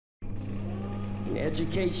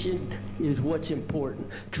Education is what's important.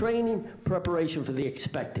 Training, preparation for the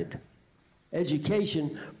expected.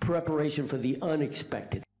 Education, preparation for the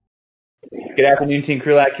unexpected. Good afternoon, Team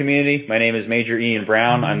Krulak community. My name is Major Ian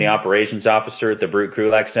Brown. I'm the Operations Officer at the Brute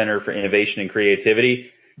Krulak Center for Innovation and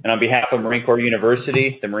Creativity. And on behalf of Marine Corps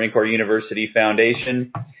University, the Marine Corps University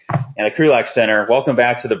Foundation, and the Krulak Center, welcome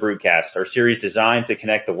back to the Brutecast, our series designed to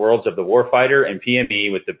connect the worlds of the warfighter and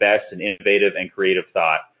PME with the best in innovative and creative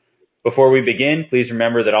thought. Before we begin, please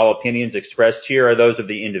remember that all opinions expressed here are those of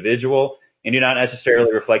the individual and do not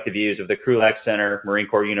necessarily reflect the views of the Krulak Center, Marine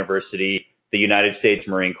Corps University, the United States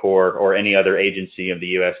Marine Corps, or any other agency of the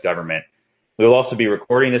U.S. government. We will also be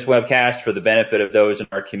recording this webcast for the benefit of those in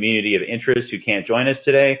our community of interest who can't join us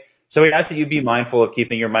today, so we ask that you be mindful of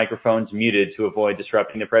keeping your microphones muted to avoid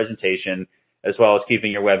disrupting the presentation, as well as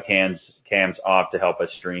keeping your webcams off to help us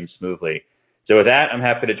stream smoothly. So with that, I'm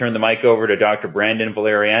happy to turn the mic over to Dr. Brandon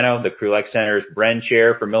Valeriano, the Krulak Center's Bren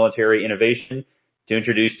Chair for Military Innovation, to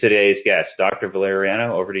introduce today's guest. Dr.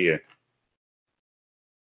 Valeriano, over to you.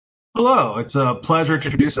 Hello, it's a pleasure to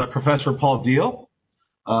introduce Professor Paul Diehl.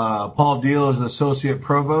 Paul Diehl is Associate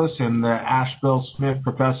Provost and the Ashbel Smith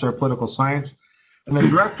Professor of Political Science and the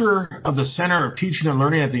Director of the Center of Teaching and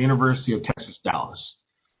Learning at the University of Texas, Dallas.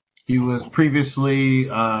 He was previously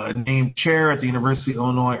named chair at the University of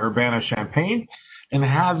Illinois Urbana-Champaign and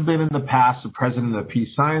has been in the past the president of the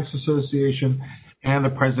Peace Science Association and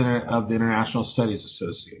the president of the International Studies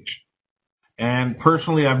Association. And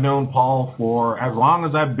personally, I've known Paul for as long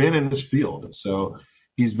as I've been in this field. So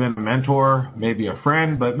he's been a mentor, maybe a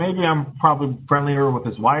friend, but maybe I'm probably friendlier with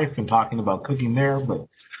his wife and talking about cooking there, but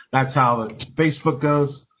that's how the Facebook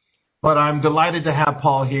goes. But I'm delighted to have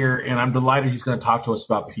Paul here, and I'm delighted he's going to talk to us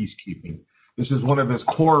about peacekeeping. This is one of his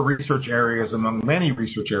core research areas among many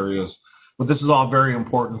research areas, but this is all very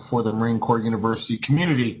important for the Marine Corps University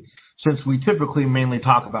community since we typically mainly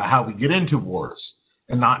talk about how we get into wars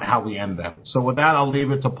and not how we end them. So with that, I'll leave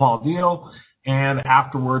it to Paul Diehl, and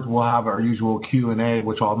afterwards we'll have our usual Q&A,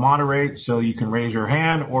 which I'll moderate, so you can raise your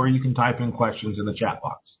hand or you can type in questions in the chat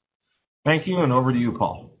box. Thank you, and over to you,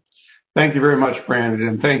 Paul. Thank you very much, Brandon,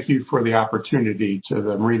 and thank you for the opportunity to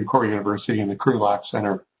the Marine Corps University and the Krulak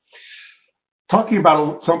Center. Talking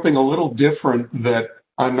about something a little different that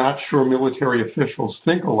I'm not sure military officials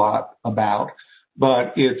think a lot about,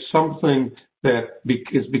 but it's something that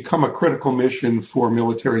has become a critical mission for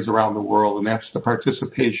militaries around the world, and that's the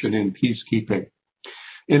participation in peacekeeping.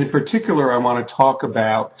 And in particular, I want to talk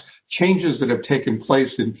about changes that have taken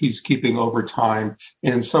place in peacekeeping over time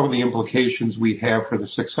and some of the implications we have for the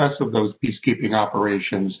success of those peacekeeping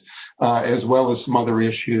operations, as well as some other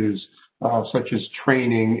issues such as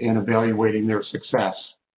training and evaluating their success.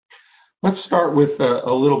 Let's start with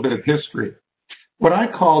a little bit of history. What I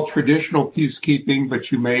call traditional peacekeeping, but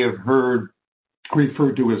you may have heard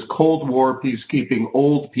referred to as Cold War peacekeeping,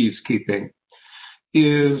 old peacekeeping,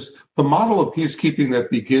 is the model of peacekeeping that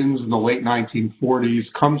begins in the late 1940s,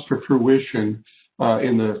 comes to fruition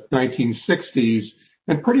in the 1960s,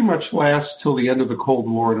 and pretty much lasts till the end of the Cold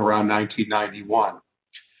War in around 1991.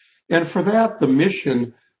 And for that, the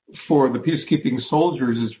mission for the peacekeeping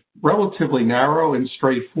soldiers is relatively narrow and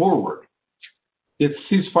straightforward. It's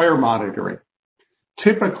ceasefire monitoring.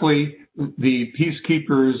 Typically, the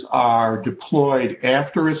peacekeepers are deployed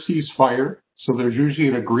after a ceasefire, so there's usually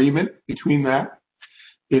an agreement between that.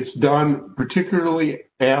 It's done particularly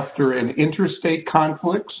after an interstate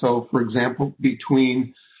conflict. So, for example,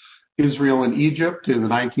 between Israel and Egypt in the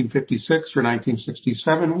 1956 or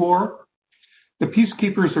 1967 war, the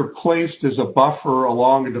peacekeepers are placed as a buffer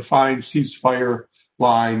along a defined ceasefire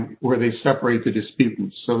line where they separate the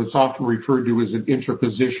disputants. So it's often referred to as an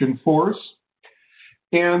interposition force.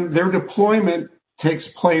 And their deployment takes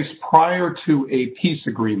place prior to a peace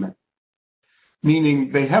agreement, meaning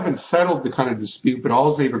they haven't settled the kind of dispute, but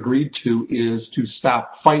all they've agreed to is to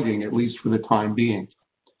stop fighting, at least for the time being.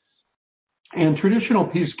 And traditional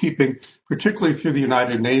peacekeeping, particularly through the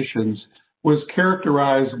United Nations, was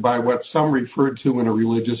characterized by what some referred to in a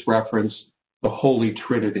religious reference, the Holy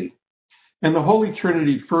Trinity. And the Holy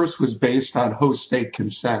Trinity first was based on host state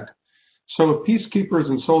consent. So if peacekeepers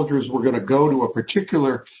and soldiers were going to go to a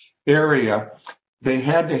particular area, they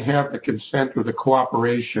had to have the consent or the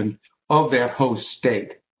cooperation of that host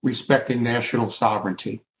state, respecting national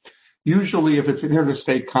sovereignty. Usually, if it's an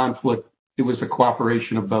interstate conflict, it was a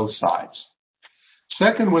cooperation of both sides.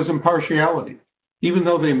 Second was impartiality. Even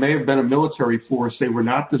though they may have been a military force, they were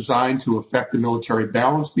not designed to affect the military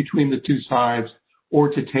balance between the two sides or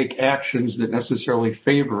to take actions that necessarily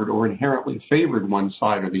favored or inherently favored one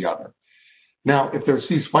side or the other. Now, if there are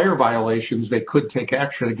ceasefire violations, they could take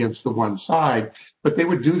action against the one side, but they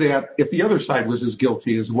would do that if the other side was as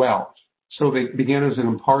guilty as well. So they began as an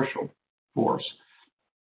impartial force.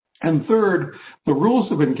 And third, the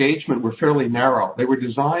rules of engagement were fairly narrow. They were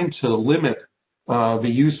designed to limit the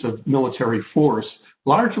use of military force,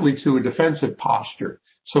 largely to a defensive posture.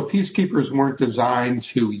 So peacekeepers weren't designed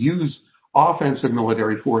to use offensive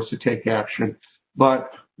military force to take action,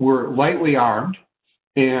 but were lightly armed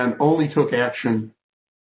and only took action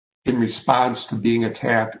in response to being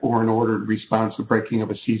attacked or in ordered response to breaking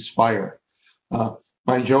of a ceasefire.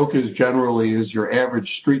 My joke is generally your average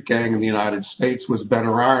street gang in the United States was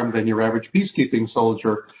better armed than your average peacekeeping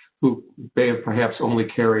soldier who may have perhaps only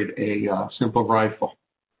carried a simple rifle.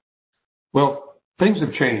 Well, things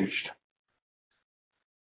have changed.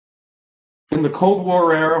 In the Cold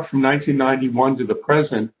War era from 1991 to the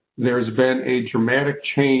present, there's been a dramatic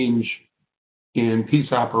change in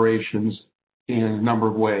peace operations in a number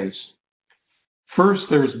of ways. First,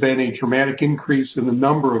 there's been a dramatic increase in the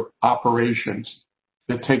number of operations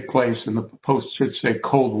that take place in the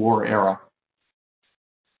Cold War era.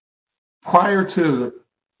 Prior to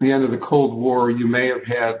the end of the Cold War, you may have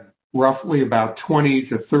had roughly about 20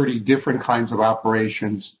 to 30 different kinds of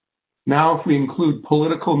operations. Now, if we include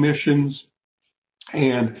political missions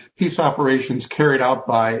and peace operations carried out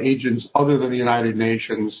by agents other than the United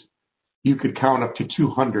Nations, you could count up to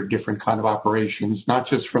 200 different kind of operations, not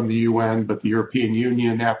just from the UN, but the European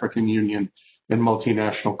Union, African Union, and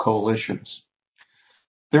multinational coalitions.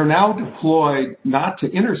 They're now deployed not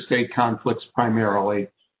to interstate conflicts primarily,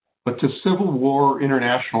 but to civil war,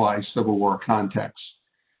 internationalized civil war contexts.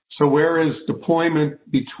 So whereas deployment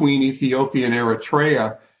between Ethiopia and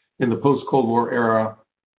Eritrea in the post-Cold War era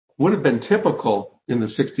would have been typical in the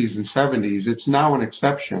 60s and 70s, it's now an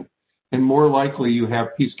exception. And more likely you have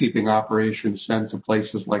peacekeeping operations sent to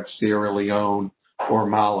places like Sierra Leone or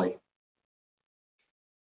Mali.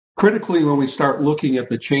 Critically, when we start looking at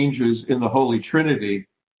the changes in the Holy Trinity,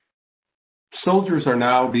 soldiers are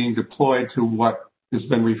now being deployed to what has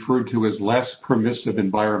been referred to as less permissive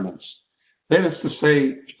environments. That is to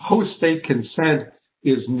say, host state consent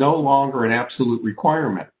is no longer an absolute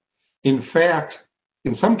requirement. In fact,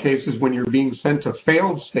 in some cases, when you're being sent to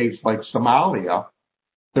failed states like Somalia,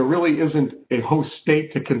 there really isn't a host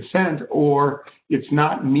state to consent, or it's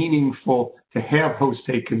not meaningful to have host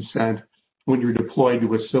state consent when you're deployed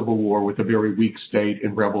to a civil war with a very weak state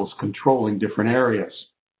and rebels controlling different areas.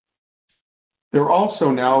 They're also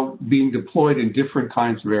now being deployed in different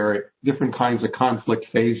kinds of conflict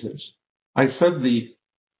phases. I said the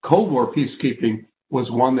Cold War peacekeeping was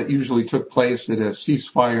one that usually took place at a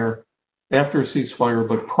ceasefire, after a ceasefire,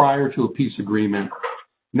 but prior to a peace agreement.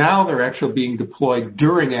 Now they're actually being deployed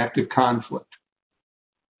during active conflict.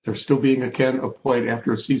 They're still being again deployed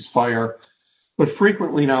after a ceasefire, but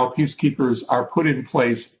frequently now peacekeepers are put in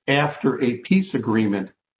place after a peace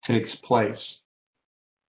agreement takes place.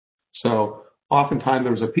 So oftentimes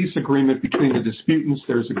there's a peace agreement between the disputants,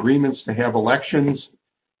 there's agreements to have elections,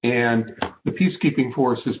 and the peacekeeping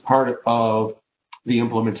force is part of the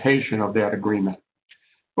implementation of that agreement.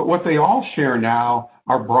 But what they all share now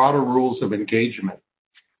are broader rules of engagement.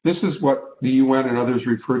 This is what the UN and others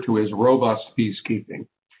refer to as robust peacekeeping,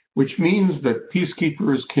 which means that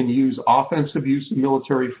peacekeepers can use offensive use of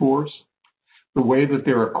military force, the way that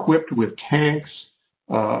they're equipped with tanks,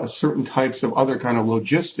 certain types of other kind of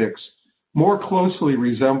logistics, more closely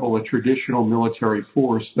resemble a traditional military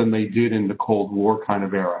force than they did in the Cold War kind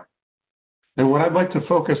of era. And what I'd like to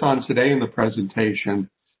focus on today in the presentation,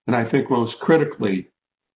 and I think most critically,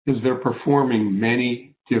 is they're performing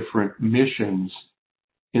many different missions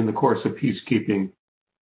in the course of peacekeeping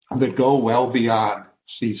that go well beyond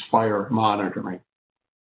ceasefire monitoring.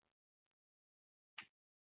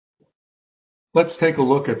 Let's take a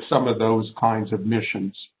look at some of those kinds of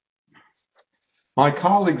missions. My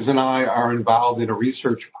colleagues and I are involved in a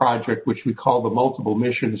research project which we call the Multiple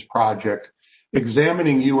Missions Project,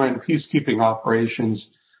 examining UN peacekeeping operations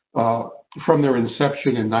from their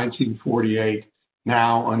inception in 1948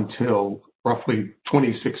 now until roughly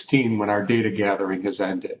 2016 when our data gathering has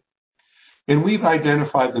ended. And we've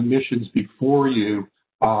identified the missions before you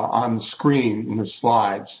on the screen in the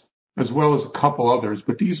slides, as well as a couple others,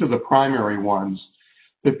 but these are the primary ones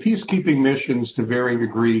that peacekeeping missions to varying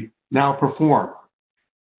degree now perform.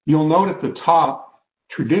 You'll note at the top,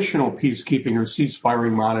 traditional peacekeeping or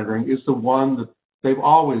ceasefire monitoring is the one that they've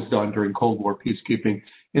always done during Cold War peacekeeping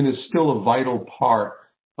and is still a vital part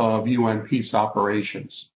of UN peace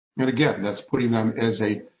operations. And again, that's putting them as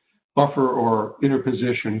a buffer or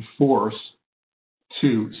interposition force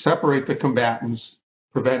to separate the combatants,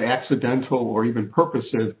 prevent accidental or even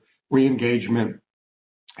purposive re-engagement,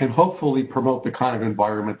 and hopefully promote the kind of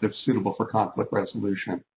environment that's suitable for conflict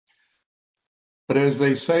resolution. But as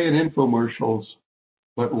they say in infomercials,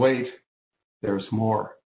 but wait, there's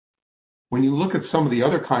more. When you look at some of the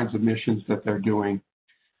other kinds of missions that they're doing,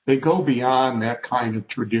 they go beyond that kind of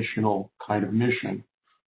traditional kind of mission.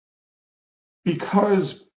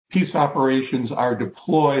 Because peace operations are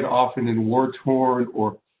deployed often in war-torn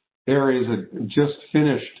or areas that just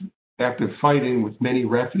finished active fighting with many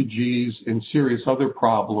refugees and serious other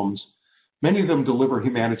problems, many of them deliver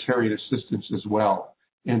humanitarian assistance as well.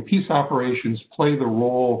 And peace operations play the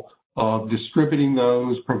role of distributing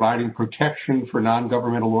those, providing protection for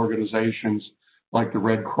non-governmental organizations like the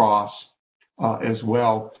Red Cross as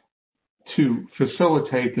well, to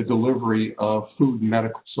facilitate the delivery of food and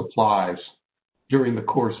medical supplies during the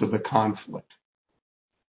course of the conflict.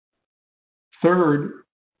 Third,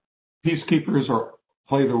 peacekeepers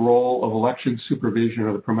play the role of election supervision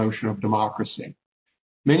or the promotion of democracy.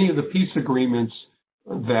 Many of the peace agreements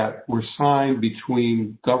that were signed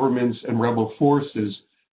between governments and rebel forces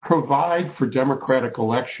provide for democratic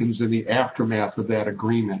elections in the aftermath of that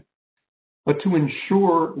agreement. But to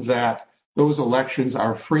ensure that those elections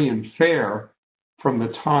are free and fair from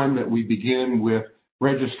the time that we begin with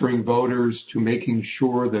registering voters to making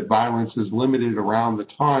sure that violence is limited around the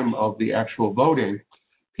time of the actual voting,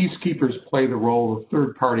 peacekeepers play the role of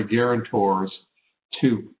third-party guarantors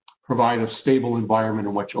to provide a stable environment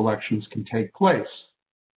in which elections can take place.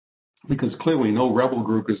 Because clearly no rebel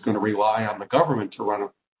group is going to rely on the government to run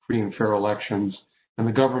free and fair elections, and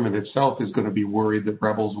the government itself is going to be worried that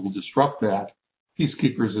rebels will disrupt that.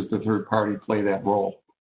 Peacekeepers as the third party play that role.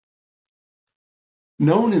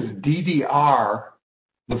 Known as DDR,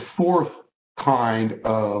 the fourth kind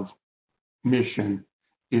of mission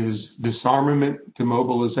is disarmament,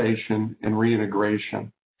 demobilization, and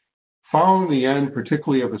reintegration. Following the end,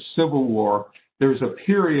 particularly of a civil war, there's a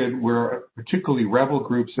period where particularly rebel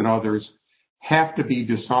groups and others have to be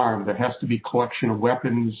disarmed. There has to be collection of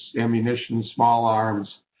weapons, ammunition, small arms,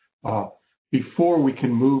 before we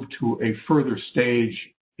can move to a further stage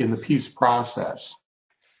in the peace process.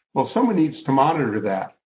 Well, someone needs to monitor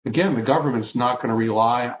that. Again, the government's not going to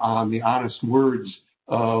rely on the honest words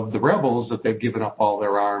of the rebels that they've given up all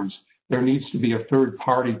their arms. There needs to be a third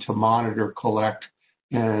party to monitor, collect,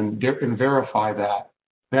 and verify that.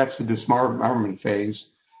 That's the disarmament phase.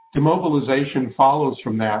 Demobilization follows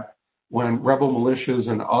from that when rebel militias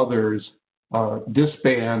and others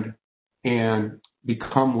disband and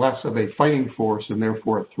become less of a fighting force and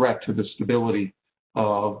therefore a threat to the stability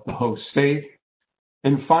of the host state.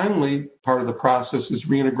 And finally, part of the process is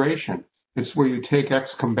reintegration. It's where you take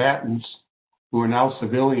ex-combatants who are now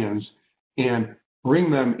civilians and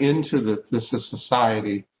bring them into the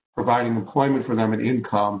society, providing employment for them and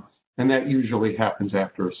income, and that usually happens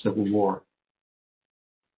after a civil war.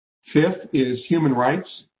 Fifth is human rights,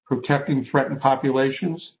 protecting threatened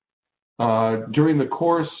populations. During the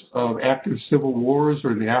course of active civil wars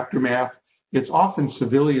or in the aftermath, it's often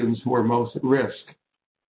civilians who are most at risk.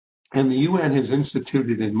 And the UN has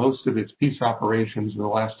instituted in most of its peace operations in the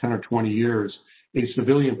last 10 or 20 years a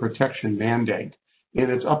civilian protection mandate. And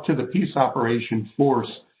it's up to the peace operation force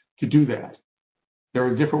to do that. There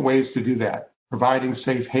are different ways to do that. Providing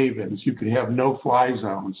safe havens. You could have no-fly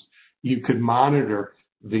zones. You could monitor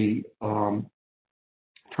the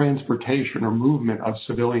transportation or movement of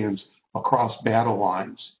civilians across battle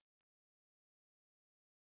lines.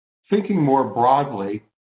 Thinking more broadly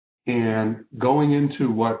and going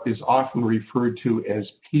into what is often referred to as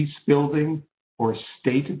peace building or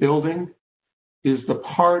state building is the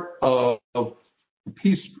part of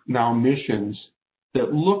peace now missions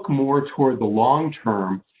that look more toward the long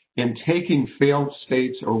term and taking failed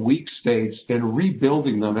states or weak states and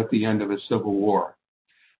rebuilding them at the end of a civil war.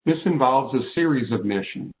 This involves a series of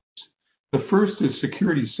missions. The first is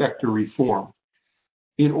security sector reform.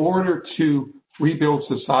 In order to rebuild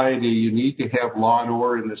society, you need to have law and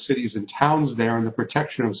order in the cities and towns there and the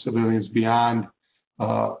protection of civilians beyond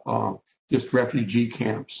just refugee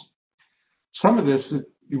camps. Some of this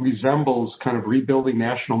resembles kind of rebuilding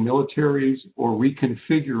national militaries or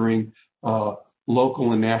reconfiguring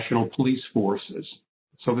local and national police forces.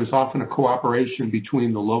 So there's often a cooperation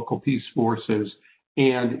between the local peace forces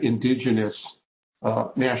and indigenous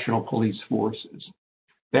national police forces.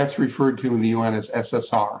 That's referred to in the UN as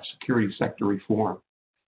SSR, Security Sector Reform.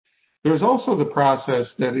 There's also the process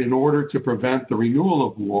that in order to prevent the renewal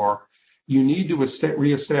of war, you need to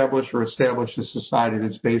reestablish or establish a society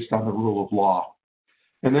that's based on the rule of law.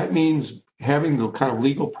 And that means having the kind of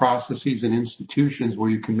legal processes and institutions where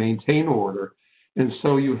you can maintain order. And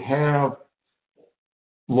so you have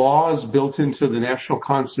laws built into the national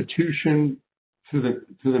constitution, to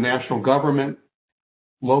the national government,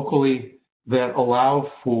 locally, that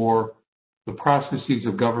allow for the processes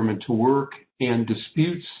of government to work, and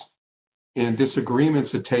disputes and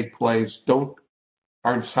disagreements that take place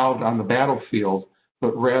aren't solved on the battlefield,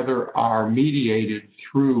 but rather are mediated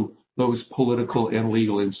through those political and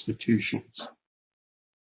legal institutions.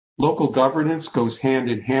 Local governance goes hand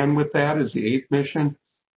in hand with that as the eighth mission.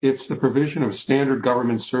 It's the provision of standard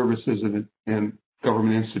government services and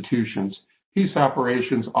government institutions. Peace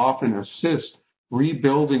operations often assist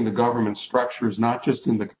rebuilding the government structures, not just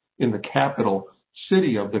in the capital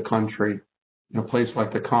city of the country, in a place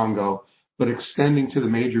like the Congo, but extending to the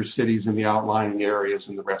major cities in the outlying areas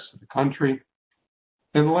in the rest of the country.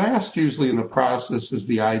 And last, usually in the process, is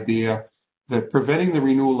the idea that preventing the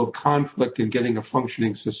renewal of conflict and getting a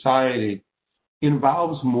functioning society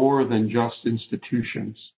involves more than just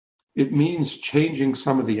institutions. It means changing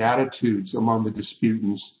some of the attitudes among the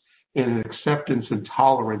disputants and an acceptance and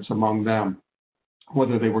tolerance among them,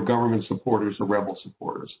 whether they were government supporters or rebel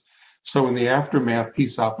supporters. So in the aftermath,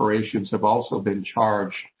 peace operations have also been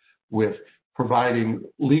charged with providing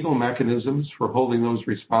legal mechanisms for holding those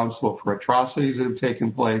responsible for atrocities that have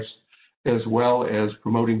taken place, as well as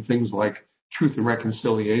promoting things like truth and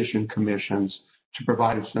reconciliation commissions to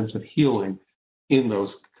provide a sense of healing in those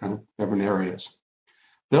kind of different areas.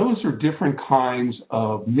 Those are different kinds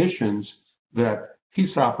of missions that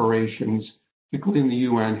peace operations, particularly in the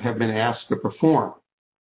UN, have been asked to perform.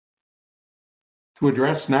 To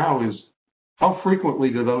address now is, how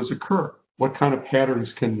frequently do those occur? What kind of patterns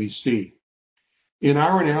can we see? In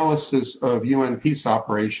our analysis of UN peace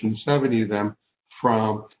operations, 70 of them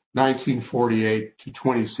from 1948 to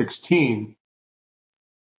 2016,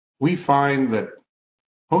 we find that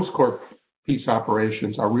post-war peace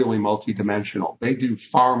operations are really multidimensional. They do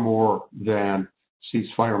far more than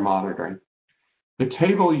ceasefire monitoring. The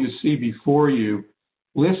table you see before you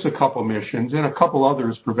lists a couple missions and a couple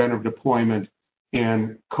others, preventive deployment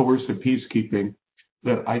and coercive peacekeeping,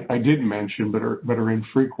 that I did mention but are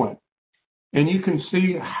infrequent. And you can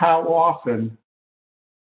see how often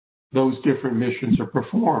those different missions are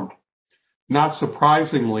performed. Not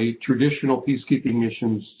surprisingly, traditional peacekeeping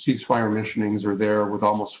missions, ceasefire missionings, are there with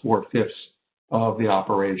almost 4/5 of the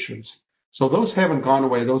operations. So those haven't gone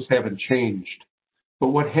away, those haven't changed. But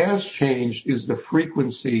what has changed is the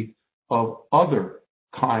frequency of other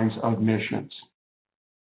kinds of missions.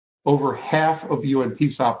 Over half of UN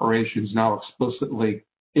peace operations now explicitly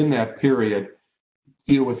in that period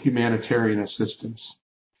deal with humanitarian assistance.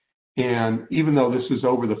 And even though this is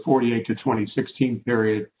over the 48 to 2016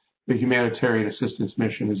 period, the humanitarian assistance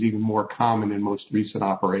mission is even more common in most recent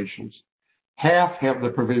operations. Half have the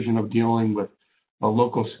provision of dealing with a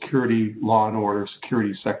local security, law and order,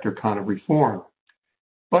 security sector kind of reform.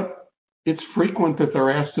 But it's frequent that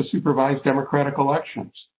they're asked to supervise democratic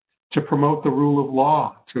elections, to promote the rule of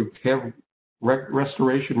law, to have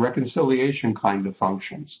restoration, reconciliation kind of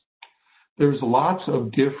functions. There's lots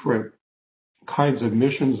of different kinds of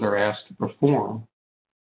missions they're asked to perform.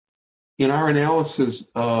 In our analysis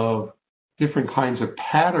of different kinds of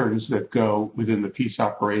patterns that go within the peace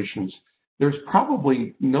operations, there's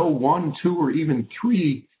probably no one, two, or even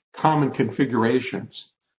three common configurations.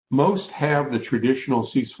 Most have the traditional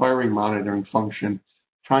ceasefire monitoring function,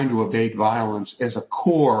 trying to abate violence, as a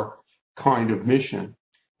core kind of mission.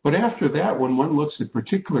 But after that, when one looks at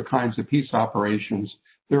particular kinds of peace operations,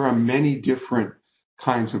 there are many different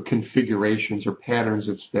kinds of configurations or patterns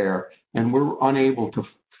that's there, and we're unable to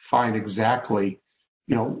find exactly,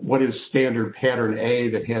 what is standard pattern A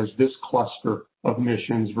that has this cluster of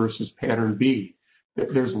missions versus pattern B.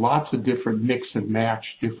 There's lots of different mix and match,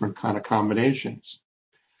 different kind of combinations.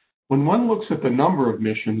 When one looks at the number of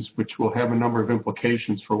missions, which will have a number of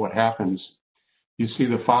implications for what happens, you see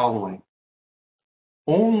the following.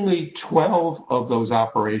 Only 12 of those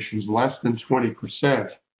operations, less than 20%,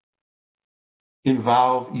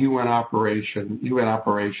 involve UN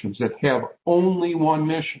operations that have only one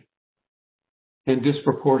mission. And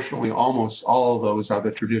disproportionately, almost all of those are the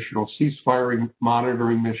traditional ceasefire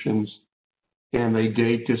monitoring missions, and they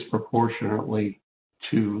date disproportionately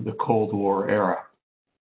to the Cold War era.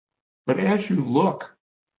 But as you look,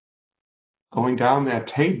 going down that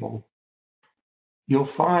table, you'll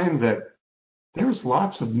find that there's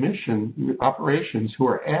lots of operations who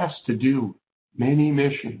are asked to do many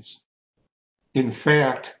missions. In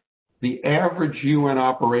fact, the average UN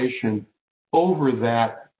operation over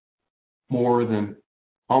that more than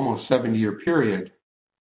almost 70-year period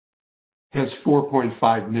has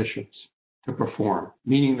 4.5 missions to perform,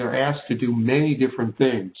 meaning they're asked to do many different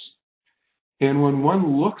things. And when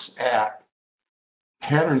one looks at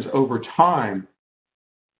patterns over time,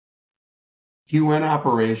 UN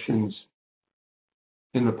operations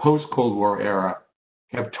in the post-Cold War era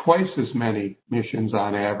have twice as many missions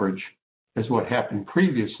on average as what happened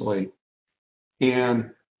previously.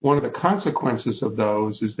 And one of the consequences of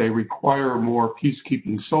those is they require more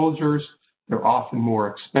peacekeeping soldiers. They're often more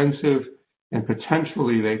expensive, and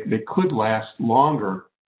potentially they could last longer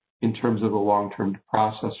in terms of the long-term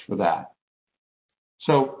process for that.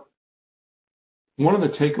 So one of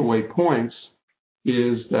the takeaway points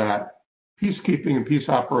is that peacekeeping and peace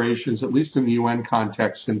operations, at least in the UN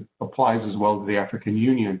context, and applies as well to the African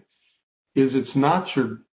Union, is it's not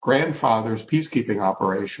your grandfather's peacekeeping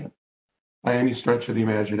operation by any stretch of the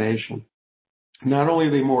imagination. Not only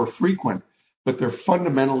are they more frequent, but they're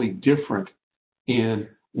fundamentally different in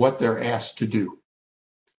what they're asked to do.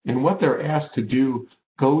 And what they're asked to do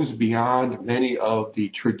goes beyond many of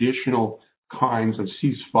the traditional kinds of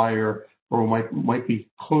ceasefire, or might be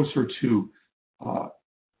closer to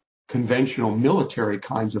conventional military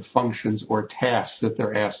kinds of functions or tasks that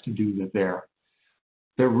they're asked to do there.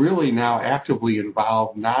 They're really now actively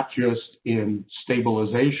involved not just in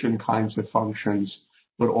stabilization kinds of functions,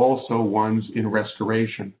 but also ones in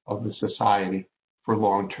restoration of the society for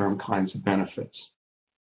long-term kinds of benefits.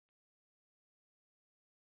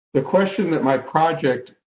 The question that my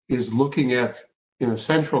project is looking at in a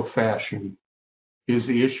central fashion is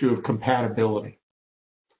the issue of compatibility.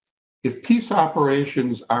 If peace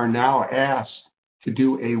operations are now asked to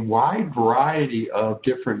do a wide variety of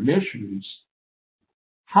different missions,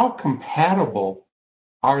 how compatible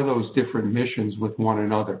are those different missions with one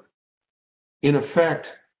another? In effect,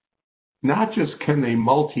 not just can they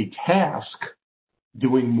multitask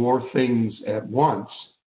doing more things at once,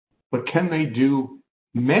 but can they do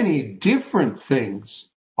many different things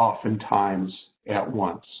oftentimes at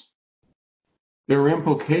once? There are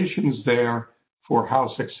implications there for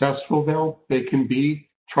how successful they can be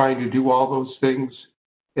trying to do all those things,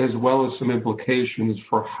 as well as some implications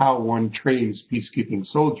for how one trains peacekeeping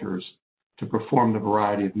soldiers to perform the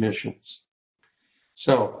variety of missions.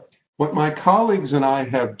 So what my colleagues and I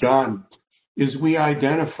have done is we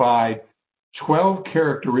identified 12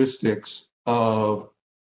 characteristics of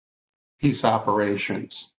peace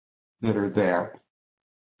operations that are there.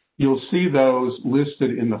 You'll see those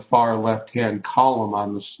listed in the far left-hand column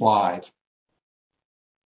on the slide.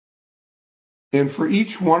 And for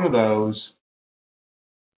each one of those,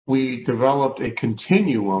 we developed a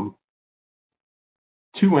continuum,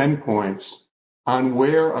 2 endpoints, on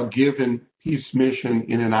where a given peace mission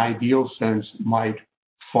in an ideal sense might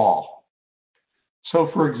fall. So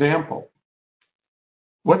for example,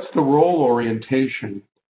 what's the role orientation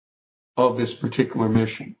of this particular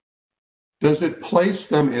mission? Does it place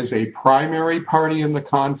them as a primary party in the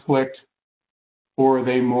conflict, or are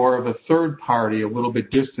they more of a third party, a little bit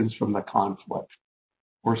distanced from the conflict,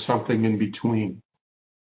 or something in between?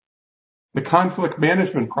 The conflict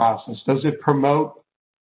management process, does it promote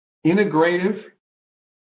integrative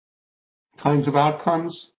kinds of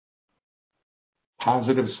outcomes,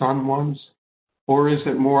 positive sum ones, or is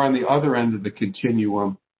it more on the other end of the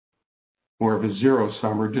continuum, more of a zero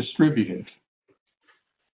sum or distributive?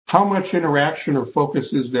 How much interaction or focus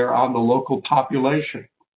is there on the local population?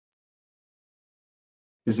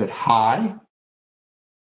 Is it high?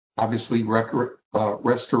 Obviously,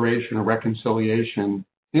 restoration or reconciliation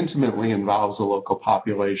intimately involves the local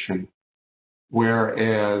population,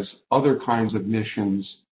 whereas other kinds of missions,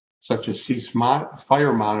 such as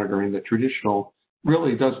ceasefire monitoring, the traditional,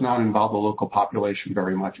 really does not involve the local population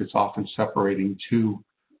very much. It's often separating two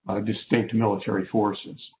distinct military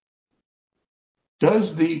forces.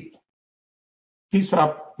 Does the peace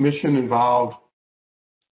op mission involve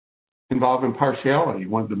impartiality,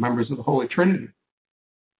 one of the members of the Holy Trinity?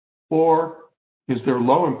 Or is there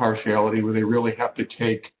low impartiality where they really have to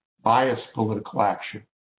take biased political action?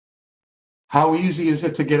 How easy is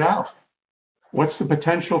it to get out? What's the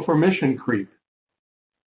potential for mission creep?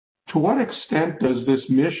 To what extent does this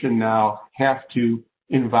mission now have to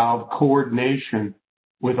involve coordination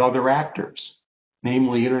with other actors,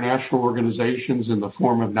 namely international organizations in the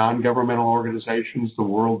form of non-governmental organizations, the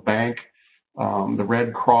World Bank, the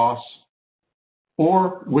Red Cross,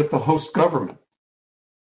 or with the host government?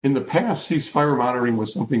 In the past, ceasefire monitoring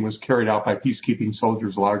was something that was carried out by peacekeeping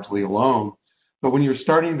soldiers largely alone. But when you're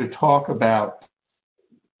starting to talk about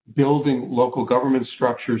building local government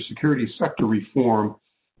structures, security sector reform,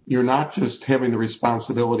 you're not just having the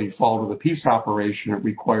responsibility fall to the peace operation. It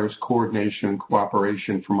requires coordination and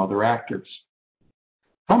cooperation from other actors.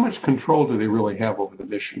 How much control do they really have over the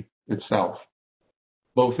mission itself,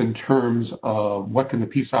 both in terms of what can the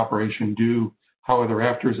peace operation do, how are their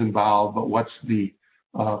actors involved, but what's the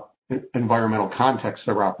environmental context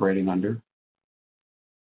they're operating under?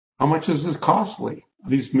 How much is this costly?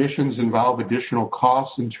 These missions involve additional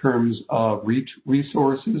costs in terms of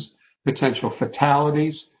resources, potential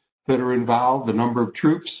fatalities that are involved, the number of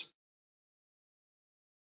troops.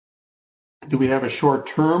 Do we have a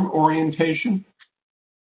short-term orientation?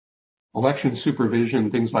 Election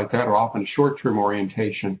supervision, things like that are often short-term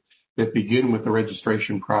orientation that begin with the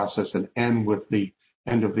registration process and end with the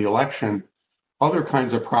end of the election. Other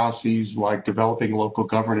kinds of processes like developing local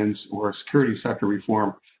governance or security sector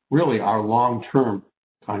reform really are long-term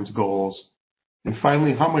kinds of goals. And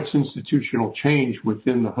finally, how much institutional change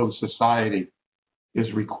within the host society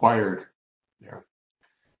is required there.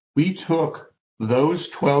 We took those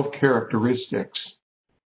 12 characteristics,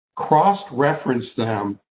 cross-referenced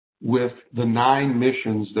them with the 9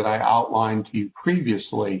 missions that I outlined to you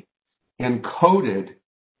previously, and coded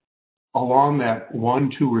along that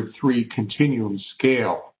 1, 2, or 3 continuum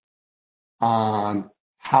scale on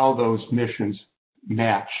how those missions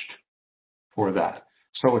matched for that.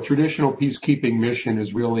 So a traditional peacekeeping mission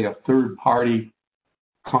is really a third-party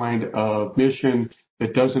kind of mission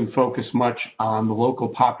that doesn't focus much on the local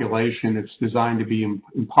population. It's designed to be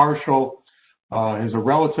impartial, has a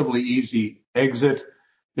relatively easy exit.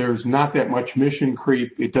 There's not that much mission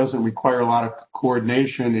creep. It doesn't require a lot of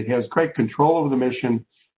coordination. It has great control over the mission,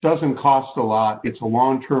 doesn't cost a lot. It's a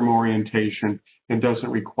long-term orientation and doesn't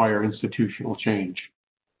require institutional change.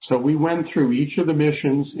 So we went through each of the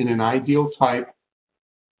missions in an ideal type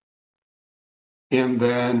and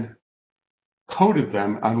then coded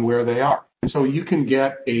them on where they are. And so you can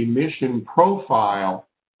get a mission profile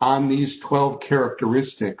on these 12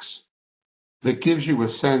 characteristics that gives you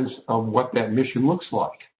a sense of what that mission looks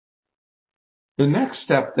like. The next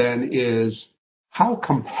step then is how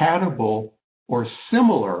compatible or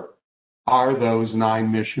similar are those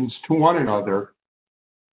 9 missions to one another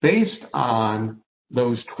based on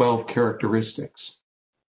those 12 characteristics.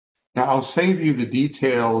 Now, I'll save you the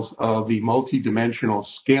details of the multidimensional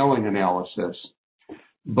scaling analysis,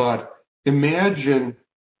 but imagine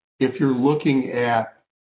if you're looking at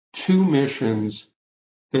 2 missions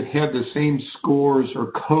that had the same scores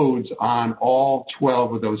or codes on all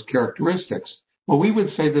 12 of those characteristics. Well, we would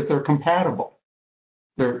say that they're compatible.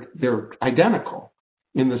 They're identical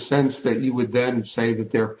in the sense that you would then say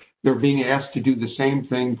that they're being asked to do the same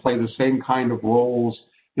thing, play the same kind of roles,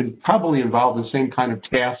 and probably involve the same kind of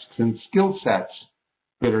tasks and skill sets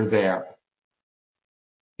that are there.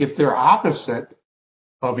 If they're opposite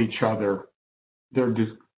of each other, they're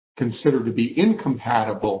considered to be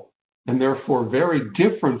incompatible and therefore very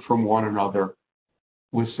different from one another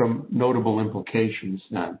with some notable implications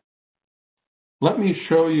then. Let me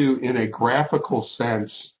show you in a graphical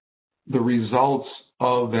sense the results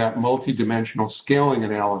of that multidimensional scaling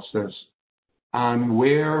analysis on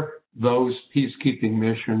where those peacekeeping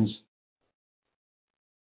missions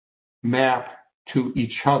map to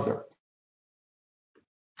each other.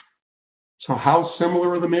 So how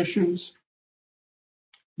similar are the missions?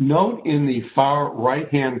 Note in the far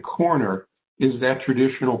right-hand corner is that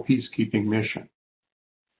traditional peacekeeping mission.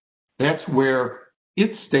 That's where it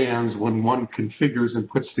stands when one configures and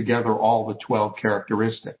puts together all the 12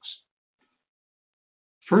 characteristics.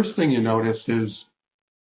 First thing you notice is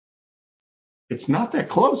it's not that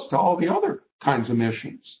close to all the other kinds of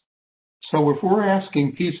missions. So if we're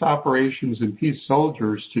asking peace operations and peace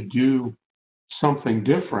soldiers to do something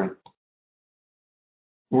different,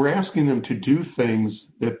 we're asking them to do things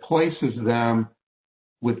that places them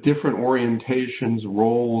with different orientations,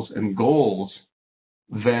 roles, and goals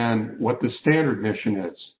than what the standard mission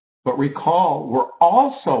is. But recall, we're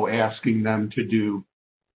also asking them to do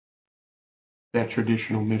that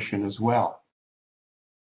traditional mission as well.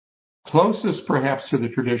 Closest perhaps to the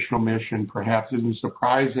traditional mission, perhaps isn't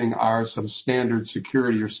surprising, are some standard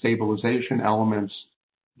security or stabilization elements,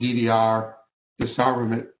 DDR,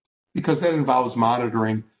 disarmament, because that involves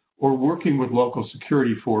monitoring or working with local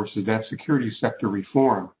security forces, that security sector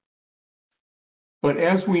reform. But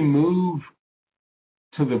as we move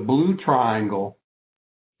to the blue triangle,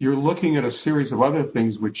 you're looking at a series of other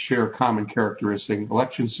things which share common characteristics: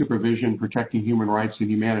 election supervision, protecting human rights, and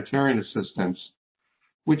humanitarian assistance,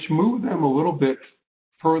 which move them a little bit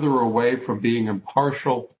further away from being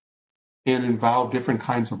impartial and involve different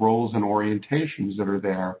kinds of roles and orientations that are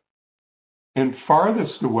there. And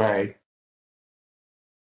farthest away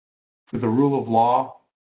for the rule of law,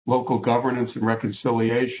 local governance, and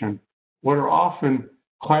reconciliation, what are often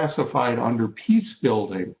classified under peace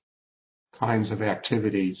building kinds of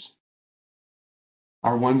activities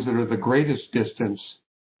are ones that are the greatest distance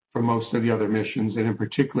from most of the other missions, and in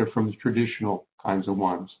particular from the traditional kinds of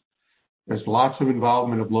ones. There's lots of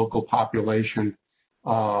involvement of local population.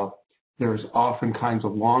 There's often kinds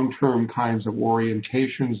of long-term kinds of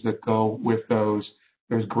orientations that go with those.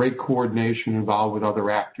 There's great coordination involved with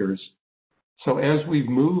other actors. So as we've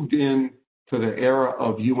moved into the era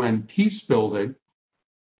of UN peace building,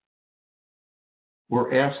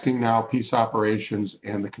 we're asking now peace operations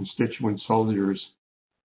and the constituent soldiers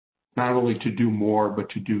not only to do more,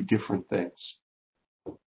 but to do different things.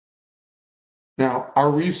 Now,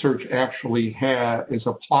 our research actually has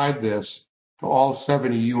applied this to all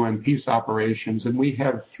 70 UN peace operations, and we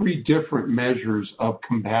have 3 different measures of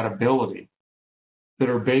compatibility that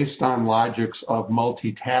are based on logics of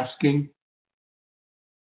multitasking.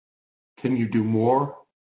 Can you do more?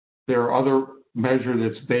 There are other measure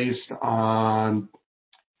that's based on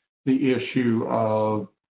the issue of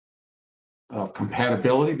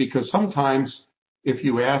compatibility, because sometimes if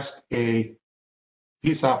you ask a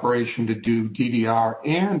peace operation to do DDR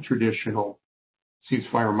and traditional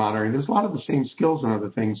ceasefire monitoring, there's a lot of the same skills and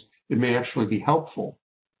other things that may actually be helpful.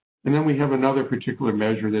 And then we have another particular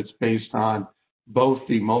measure that's based on both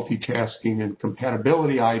the multitasking and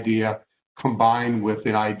compatibility idea combined with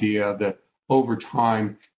the idea that over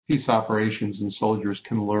time, peace operations and soldiers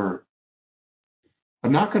can learn.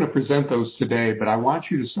 I'm not going to present those today, but I want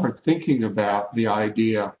you to start thinking about the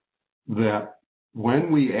idea that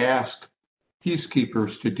when we ask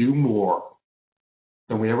peacekeepers to do more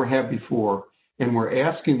than we ever have before, and we're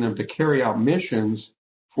asking them to carry out missions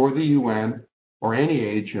for the UN or any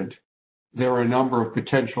agent, there are a number of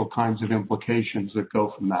potential kinds of implications that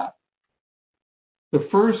go from that. The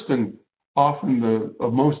first and often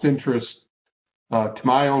of most interest to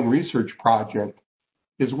my own research project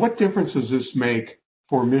is what difference does this make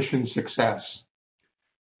for mission success?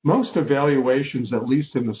 Most evaluations, at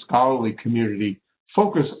least in the scholarly community,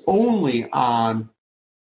 focus only on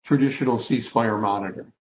traditional ceasefire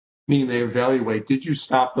monitoring, meaning they evaluate, did you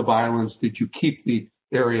stop the violence? Did you keep the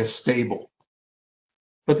area stable?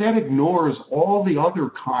 But that ignores all the other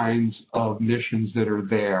kinds of missions that are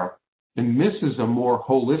there and misses a more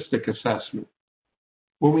holistic assessment.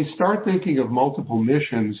 When we start thinking of multiple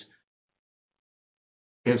missions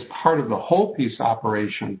as part of the whole peace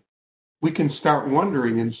operation, we can start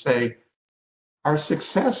wondering and say, are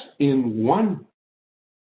success in one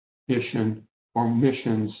mission or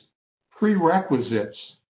missions prerequisites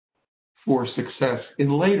for success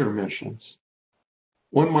in later missions?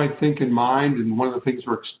 One might think in mind, and one of the things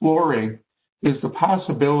we're exploring is the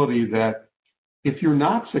possibility that if you're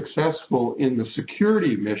not successful in the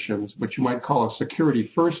security missions, what you might call a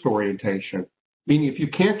security first orientation, meaning if you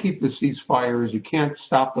can't keep the ceasefires, you can't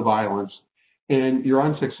stop the violence, and you're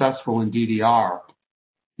unsuccessful in DDR,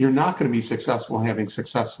 you're not going to be successful in having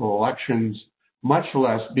successful elections, much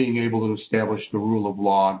less being able to establish the rule of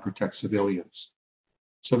law and protect civilians.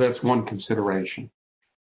 So that's one consideration.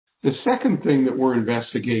 The second thing that we're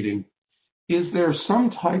investigating is there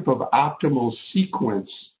some type of optimal sequence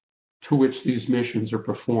to which these missions are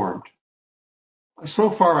performed.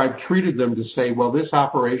 So far, I've treated them to say, well, this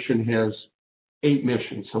operation has 8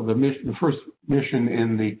 missions. So the first mission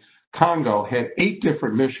in the Congo had 8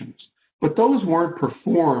 different missions, but those weren't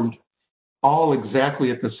performed all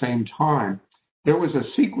exactly at the same time. There was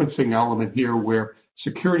a sequencing element here where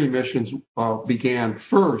security missions began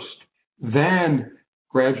first, then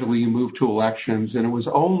gradually you moved to elections, and it was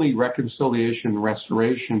only reconciliation and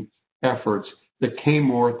restoration efforts that came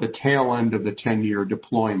more at the tail end of the 10-year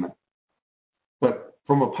deployment. But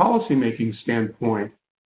from a policymaking standpoint,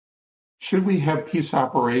 should we have peace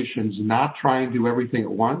operations not try and do everything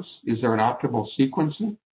at once? Is there an optimal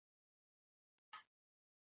sequencing?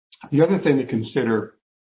 The other thing to consider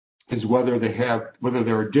is whether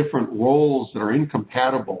there are different roles that are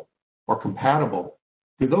incompatible or compatible.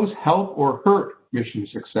 Do those help or hurt mission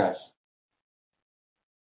success?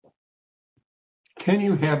 Can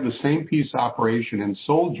you have the same peace operation and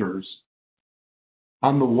soldiers,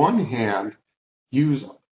 on the one hand, use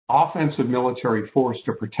offensive military force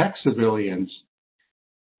to protect civilians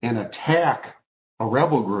and attack a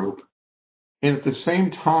rebel group, and at the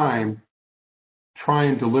same time try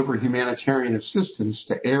and deliver humanitarian assistance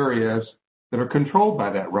to areas that are controlled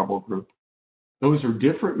by that rebel group? Those are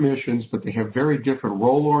different missions, but they have very different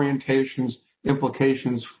role orientations,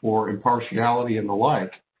 implications for impartiality and the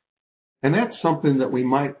like. And that's something that we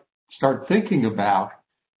might start thinking about,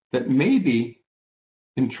 that maybe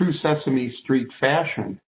in true Sesame Street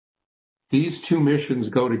fashion, these two missions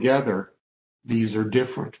go together. These are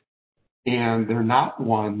different, and they're not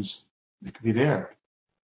ones that could be there.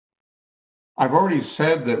 I've already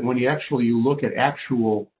said that when you actually look at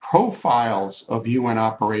actual profiles of UN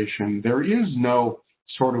operation, there is no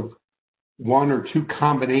sort of one or two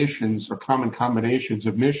combinations or common combinations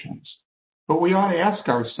of missions. But we ought to ask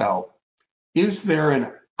ourselves, is there an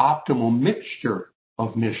optimal mixture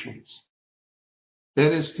of missions?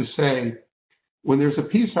 That is to say, when there's a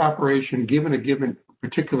peace operation given a given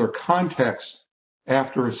particular context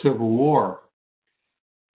after a civil war,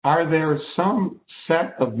 are there some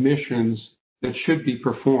set of missions that should be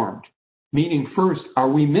performed? Meaning, first, are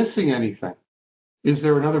we missing anything? Is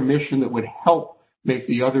there another mission that would help make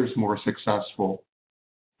the others more successful?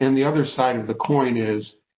 And the other side of the coin is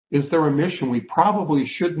there a mission we probably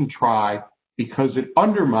shouldn't try because it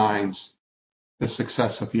undermines the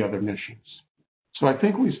success of the other missions? So I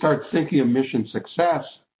think we start thinking of mission success,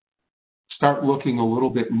 start looking a little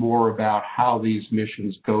bit more about how these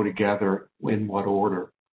missions go together, in what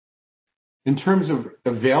order. In terms of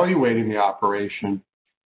evaluating the operation,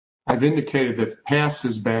 I've indicated that the past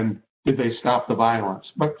has been, did they stop the violence?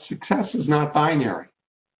 But success is not binary.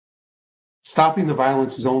 Stopping the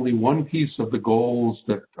violence is only one piece of the goals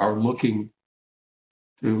that are looking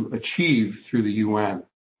to achieve through the UN.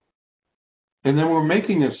 And then we're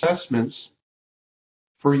making assessments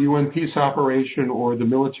for UN peace operation or the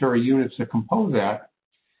military units that compose that,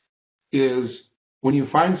 is when you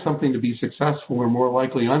find something to be successful or more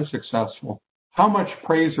likely unsuccessful, how much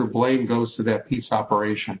praise or blame goes to that peace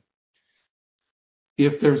operation?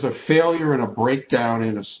 If there's a failure and a breakdown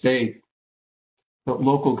in a state, the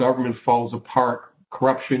local government falls apart,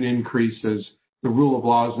 corruption increases, the rule of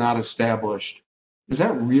law is not established, is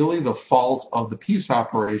that really the fault of the peace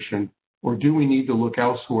operation, or do we need to look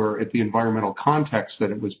elsewhere at the environmental context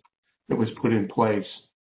that was put in place,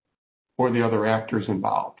 or the other actors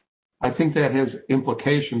involved? I think that has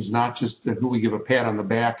implications not just to who we give a pat on the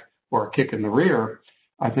back or a kick in the rear.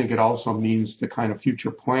 I think it also means the kind of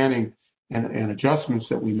future planning and adjustments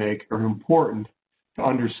that we make are important to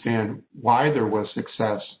understand why there was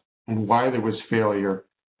success and why there was failure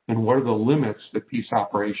and what are the limits that peace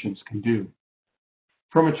operations can do.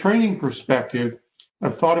 From a training perspective,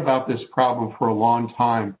 I've thought about this problem for a long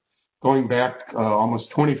time. Going back almost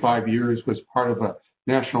 25 years, was part of a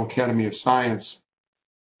National Academy of Science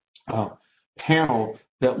panel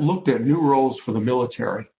that looked at new roles for the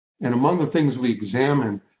military. And among the things we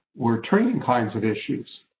examined were training kinds of issues.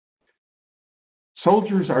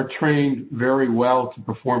 Soldiers are trained very well to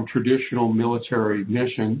perform traditional military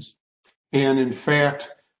missions. And in fact,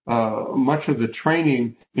 much of the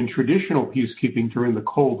training in traditional peacekeeping during the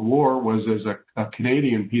Cold War was, as a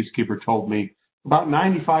Canadian peacekeeper told me, about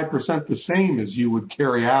 95% the same as you would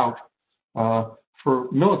carry out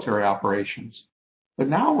for military operations. But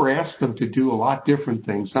now we're asking them to do a lot different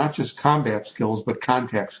things, not just combat skills, but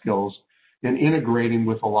contact skills, and integrating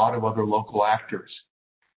with a lot of other local actors.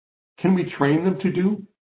 Can we train them to do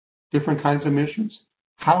different kinds of missions?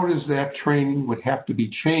 How does that training would have to be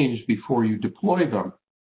changed before you deploy them?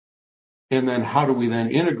 And then how do we then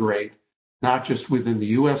integrate, not just within the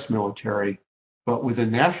U.S. military, but within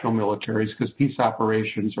national militaries, because peace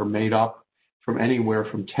operations are made up from anywhere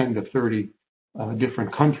from 10 to 30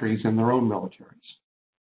 different countries and their own militaries.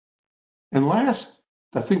 And last,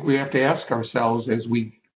 I think we have to ask ourselves, as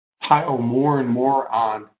we pile more and more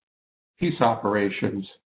on peace operations,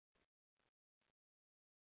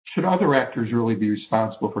 should other actors really be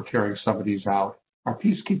responsible for carrying some of these out? Are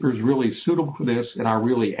peacekeepers really suitable for this, and are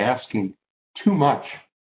really asking too much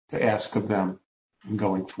to ask of them in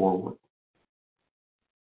going forward?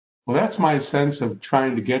 Well, that's my sense of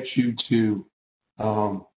trying to get you to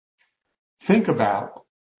think about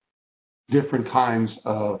different kinds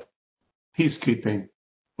of peacekeeping,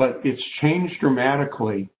 but it's changed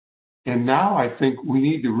dramatically. And now I think we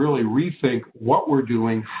need to really rethink what we're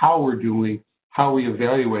doing, how we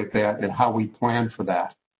evaluate that, and how we plan for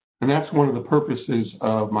that. And that's one of the purposes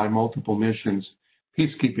of my multiple missions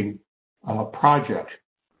peacekeeping project,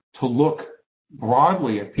 to look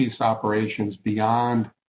broadly at peace operations beyond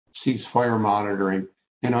ceasefire monitoring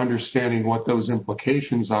and understanding what those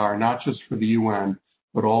implications are, not just for the UN,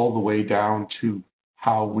 but all the way down to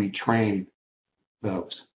how we train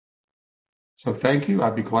those. So thank you.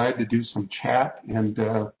 I'd be glad to do some chat and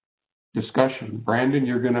discussion. Brandon,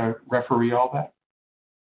 you're going to referee all that?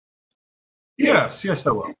 Yes,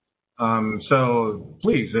 I will. So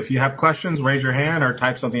please, if you have questions, raise your hand or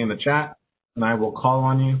type something in the chat, and I will call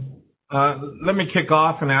on you. Let me kick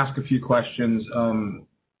off and ask a few questions.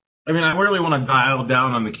 I really want to dial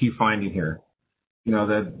down on the key finding here. You know,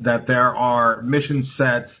 that there are mission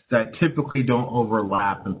sets that typically don't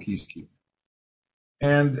overlap in peacekeeping.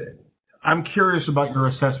 And I'm curious about your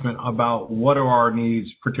assessment about what are our needs,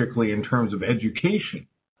 particularly in terms of education.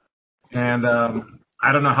 And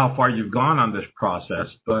I don't know how far you've gone on this process,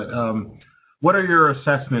 but what are your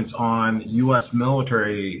assessments on U.S.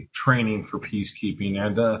 military training for peacekeeping?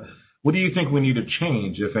 And what do you think we need to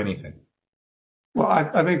change, if anything? Well,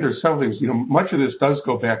 I think there's several things. Much of this does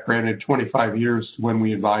go back, granted, 25 years to when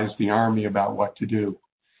we advised the Army about what to do.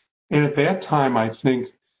 And at that time, I think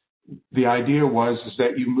the idea is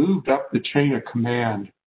that you moved up the chain of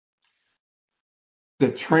command.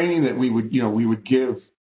 The training that we would give,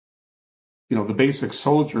 the basic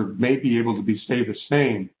soldier may be able to stay the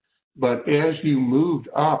same. But as you moved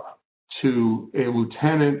up to a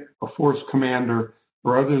lieutenant, a force commander,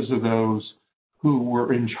 or others of those who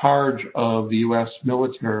were in charge of the U.S.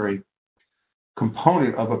 military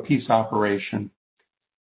component of a peace operation,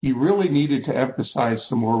 you really needed to emphasize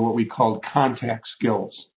some more what we called contact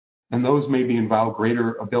skills. And those maybe involve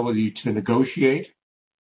greater ability to negotiate,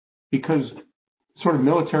 because sort of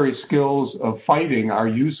military skills of fighting are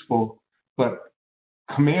useful, but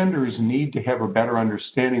commanders need to have a better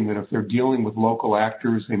understanding that if they're dealing with local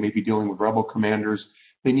actors, they may be dealing with rebel commanders,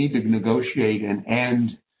 they need to negotiate an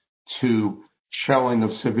end to shelling of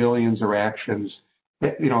civilians or actions.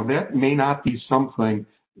 That may not be something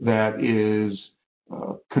that is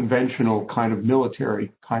conventional kind of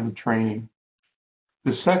military kind of training.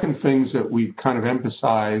 The second things that we've kind of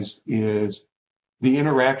emphasized is the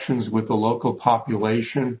interactions with the local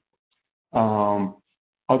population.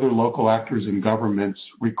 Other local actors and governments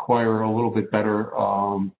require a little bit better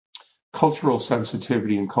cultural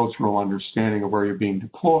sensitivity and cultural understanding of where you're being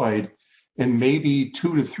deployed, and maybe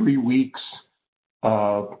 2 to 3 weeks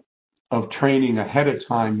of training ahead of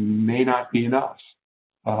time may not be enough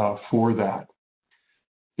for that.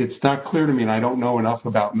 It's not clear to me, and I don't know enough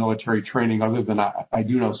about military training other than I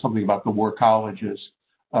do know something about the war colleges.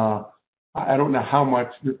 I don't know how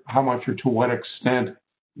much or to what extent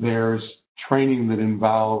there's training that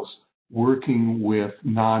involves working with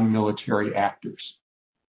non-military actors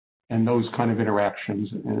and those kind of interactions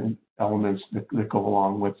and elements that go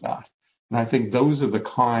along with that. And I think those are the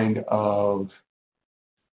kind of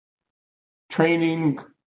training,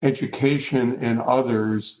 education, and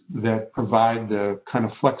others that provide the kind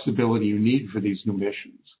of flexibility you need for these new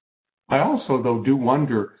missions. I also, though, do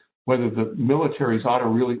wonder whether the militaries ought to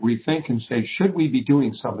really rethink and say, should we be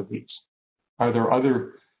doing some of these? Are there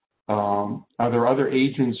other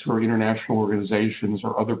agents or international organizations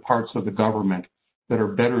or other parts of the government that are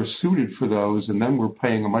better suited for those? And then we're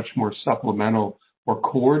playing a much more supplemental or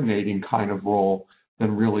coordinating kind of role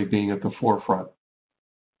than really being at the forefront.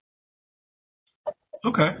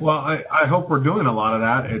 Okay. Well, I hope we're doing a lot of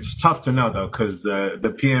that. It's tough to know, though, because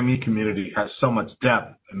the PME community has so much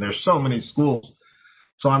depth and there's so many schools.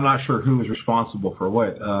 So I'm not sure who is responsible for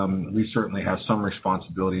what. We certainly have some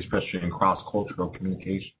responsibility, especially in cross-cultural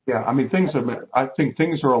communication. Yeah, I think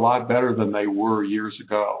things are a lot better than they were years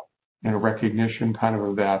ago in a recognition kind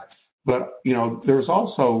of that. But, there's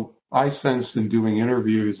also, I sensed in doing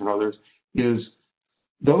interviews and others, is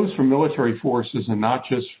those from military forces and not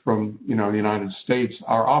just from, the United States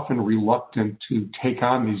are often reluctant to take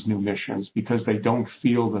on these new missions because they don't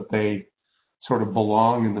feel that they sort of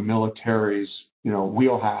belong in the military's,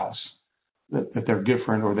 wheelhouse, that they're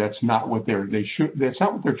different, or that's not what that's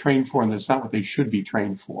not what they're trained for, and that's not what they should be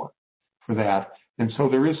trained for that. And so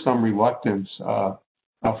there is some reluctance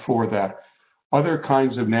for that. Other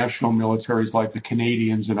kinds of national militaries like the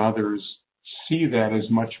Canadians and others see that as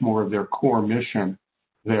much more of their core mission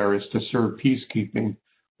there is to serve peacekeeping,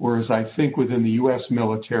 whereas I think within the U.S.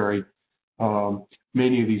 military,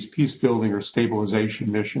 many of these peace building or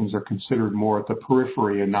stabilization missions are considered more at the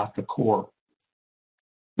periphery and not the core.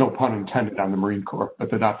 No pun intended on the Marine Corps, but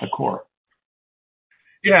they're not the core.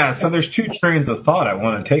 Yeah, so there's two trains of thought I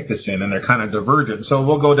want to take this in, and they're kind of divergent. So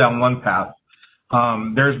we'll go down one path.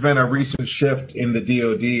 There's been a recent shift in the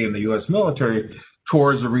DoD and the U.S. military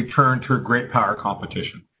towards a return to a great power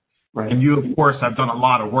competition. Right. And you, of course, have done a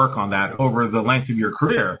lot of work on that over the length of your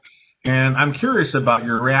career. And I'm curious about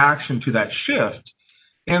your reaction to that shift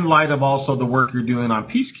in light of also the work you're doing on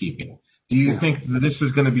peacekeeping. Do you think that this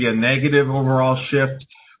is going to be a negative overall shift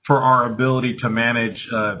for our ability to manage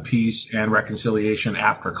peace and reconciliation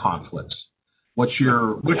after conflicts? What's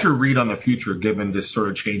your read on the future given this sort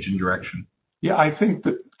of change in direction? Yeah, I think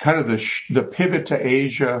that kind of the pivot to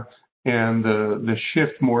Asia and the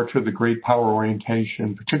shift more to the great power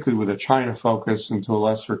orientation, particularly with a China focus and to a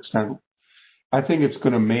lesser extent, I think it's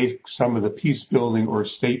going to make some of the peace building or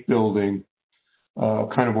state building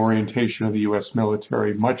kind of orientation of the U.S.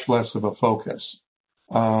 military much less of a focus.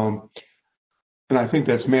 And I think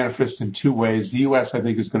that's manifest in two ways. The U.S., I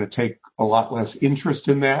think, is going to take a lot less interest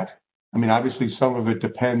in that. I mean, obviously, some of it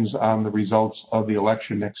depends on the results of the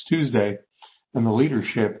election next Tuesday and the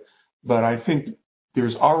leadership. But I think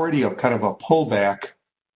there's already a kind of a pullback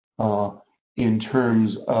in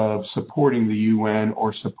terms of supporting the UN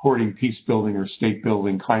or supporting peace building or state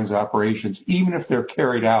building kinds of operations, even if they're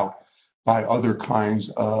carried out by other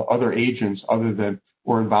agents other than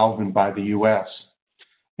or involvement by the U.S.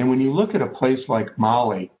 And when you look at a place like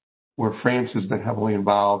Mali, where France has been heavily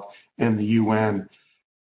involved, and the UN,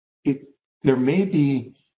 there may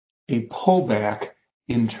be a pullback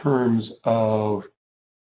in terms of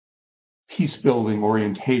peace building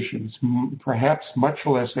orientations, perhaps much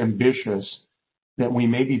less ambitious, that we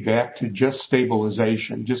may be back to just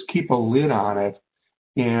stabilization, just keep a lid on it,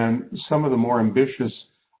 and some of the more ambitious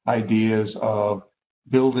ideas of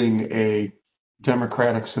building a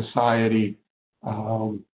democratic society,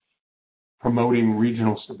 promoting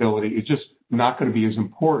regional stability is just not going to be as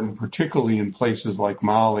important, particularly in places like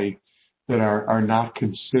Mali that are not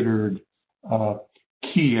considered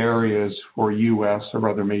key areas for U.S. or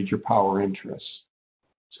other major power interests.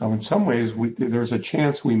 So in some ways, there's a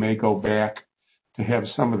chance we may go back to have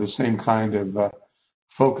some of the same kind of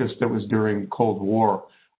focus that was during the Cold War.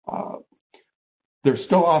 They're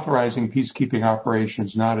still authorizing peacekeeping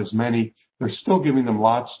operations, not as many. They're still giving them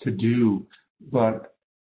lots to do. But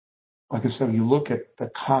like I said, when you look at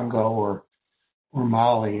the Congo or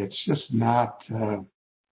Mali, it's just not,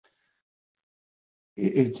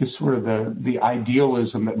 it's just sort of the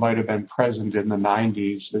idealism that might have been present in the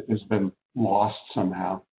 90s that has been lost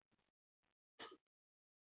somehow.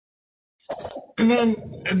 And then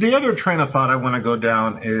the other train of thought I want to go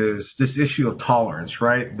down is this issue of tolerance,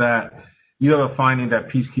 right? That you have a finding that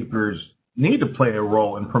peacekeepers need to play a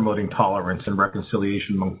role in promoting tolerance and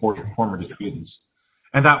reconciliation among former disputants.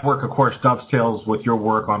 And that work, of course, dovetails with your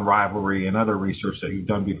work on rivalry and other research that you've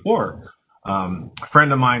done before. A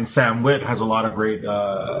friend of mine, Sam Witt, has a lot of great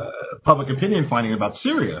public opinion finding about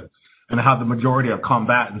Syria and how the majority of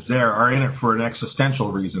combatants there are in it for an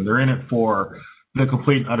existential reason. They're in it for the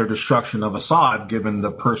complete and utter destruction of Assad, given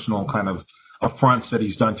the personal kind of affronts that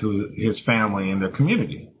he's done to his family and their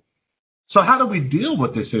community. So how do we deal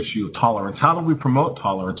with this issue of tolerance? How do we promote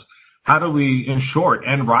tolerance? How do we, in short,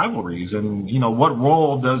 end rivalries? And, what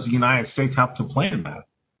role does the United States have to play in that?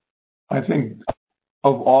 I think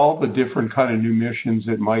of all the different kind of new missions,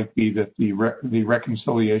 it might be that the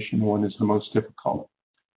reconciliation one is the most difficult.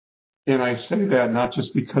 And I say that not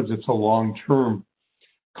just because it's a long-term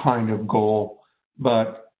kind of goal,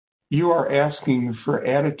 but you are asking for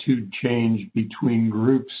attitude change between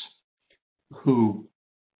groups who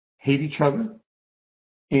hate each other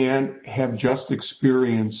and have just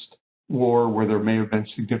experienced war where there may have been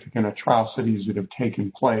significant atrocities that have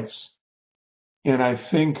taken place. And I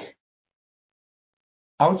think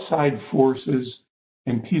outside forces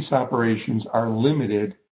and peace operations are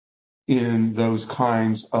limited in those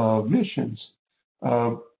kinds of missions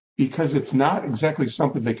because it's not exactly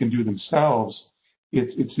something they can do themselves.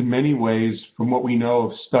 It's in many ways, from what we know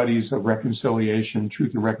of studies of reconciliation,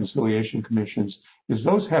 truth and reconciliation commissions, is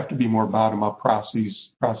those have to be more bottom-up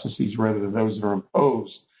processes rather than those that are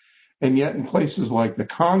imposed. And yet in places like the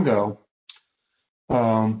Congo,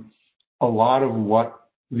 a lot of what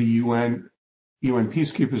the UN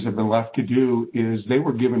peacekeepers have been left to do is they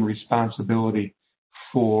were given responsibility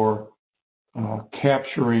for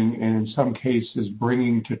capturing and in some cases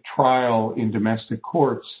bringing to trial in domestic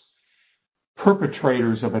courts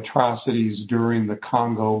perpetrators of atrocities during the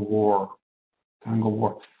Congo War.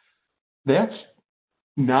 That's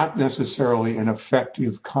not necessarily an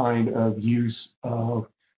effective kind of use of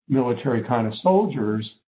military kind of soldiers.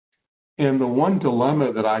 And the one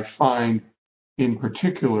dilemma that I find in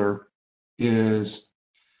particular is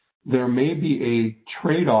there may be a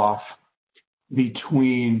trade-off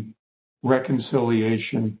between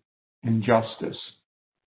reconciliation and justice.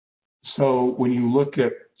 So when you look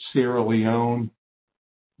at Sierra Leone,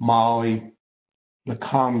 Mali, the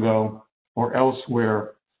Congo, or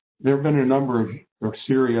elsewhere, there have been a number of, or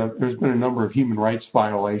Syria, there's been a number of human rights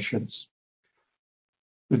violations.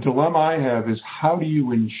 The dilemma I have is how do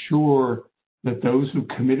you ensure that those who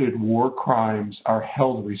committed war crimes are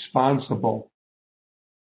held responsible,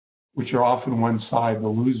 which are often one side, the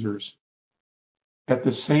losers. At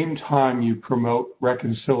the same time, you promote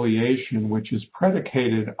reconciliation, which is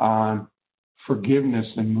predicated on forgiveness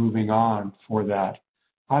and moving on for that.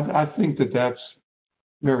 I think that that's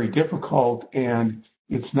very difficult, and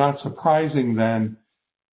it's not surprising then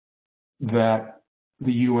that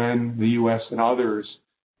the UN, the US, and others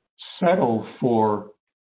settle for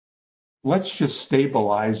let's just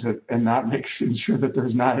stabilize it and not make sure that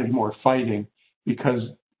there's not any more fighting, because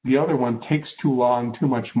the other one takes too long, too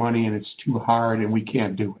much money, and it's too hard, and we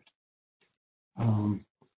can't do it.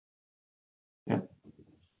 Yeah.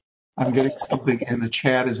 I'm getting something in the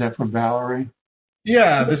chat. Is that from Valerie?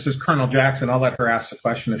 Yeah, this is Colonel Jackson. I'll let her ask the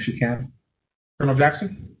question if she can. Colonel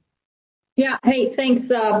Jackson? Yeah. Hey, thanks,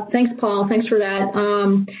 Paul. Thanks for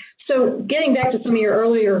that. So getting back to some of your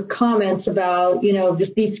earlier comments about,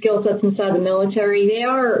 just these skill sets inside the military,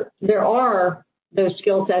 there are those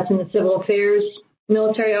skill sets in the civil affairs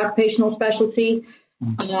military occupational specialty.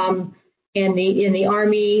 And the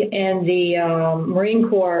Army and the Marine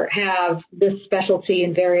Corps have this specialty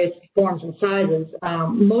in various forms and sizes.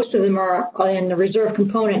 Most of them are in the reserve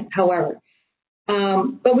component, however.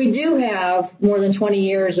 But we do have more than 20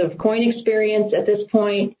 years of COIN experience at this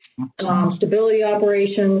point, stability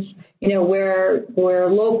operations, where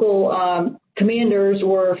local commanders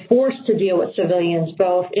were forced to deal with civilians,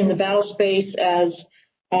 both in the battle space as,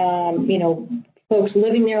 folks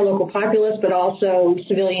living there, local populace, but also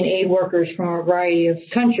civilian aid workers from a variety of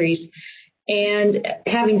countries. And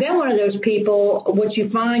having been one of those people, what you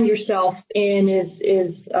find yourself in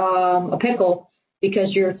is a pickle, because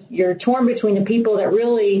you're torn between the people that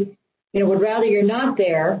really, would rather you're not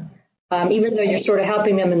there, even though you're sort of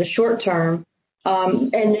helping them in the short term,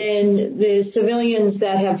 and then the civilians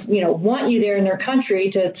that have, want you there in their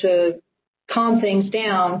country to calm things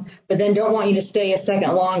down, but then don't want you to stay a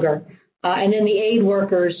second longer. And then the aid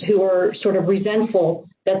workers who are sort of resentful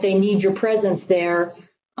that they need your presence there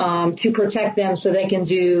to protect them so they can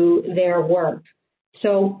do their work.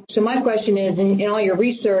 So my question is, in all your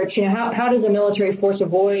research, how does the military force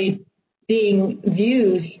avoid being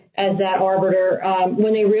viewed as that arbiter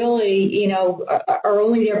when they really, are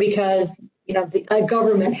only there because, a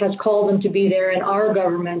government has called them to be there and our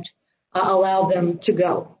government allowed them to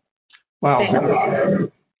go?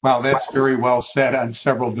 Wow, that's very well said on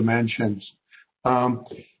several dimensions.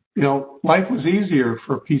 Life was easier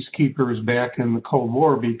for peacekeepers back in the Cold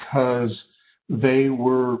War because they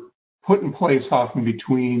were put in place often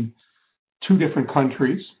between two different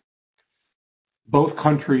countries. Both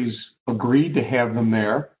countries agreed to have them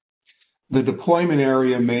there. The deployment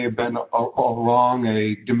area may have been along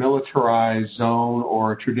a demilitarized zone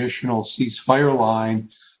or a traditional ceasefire line,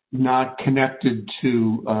 not connected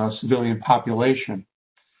to civilian population.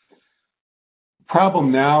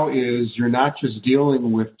 Problem now is you're not just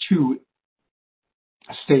dealing with two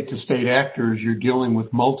state-to-state actors, you're dealing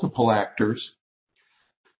with multiple actors,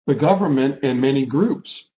 the government, and many groups.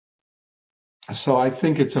 So I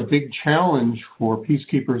think it's a big challenge for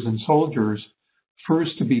peacekeepers and soldiers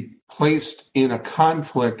first to be placed in a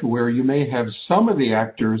conflict where you may have some of the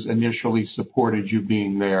actors initially supported you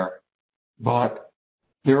being there, but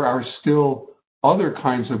there are still other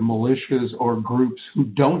kinds of militias or groups who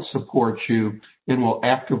don't support you and will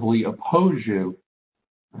actively oppose you.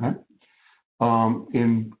 Right?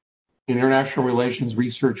 In international relations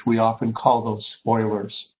research, we often call those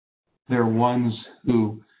spoilers. They're ones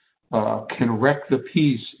who can wreck the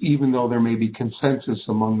peace even though there may be consensus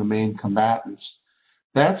among the main combatants.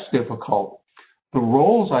 That's difficult. The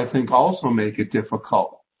roles, I think, also make it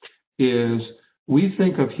difficult. Is we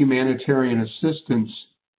think of humanitarian assistance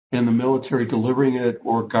and the military delivering it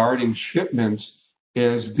or guarding shipments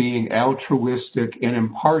as being altruistic and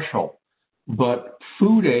impartial. But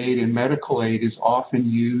food aid and medical aid is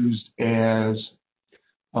often used as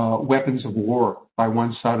weapons of war by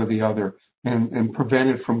one side or the other and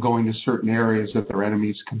prevented from going to certain areas that their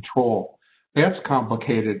enemies control. That's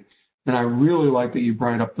complicated. And I really like that you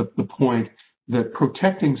brought up the point that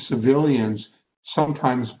protecting civilians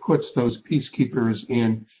sometimes puts those peacekeepers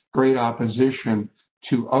in great opposition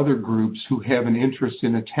to other groups who have an interest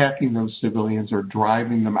in attacking those civilians or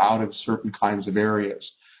driving them out of certain kinds of areas.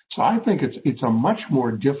 So I think it's a much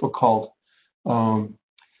more difficult kinds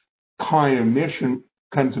of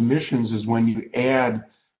missions is when you add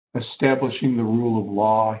establishing the rule of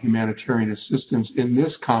law, humanitarian assistance in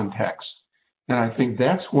this context. And I think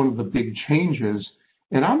that's one of the big changes.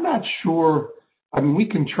 And I'm not sure, we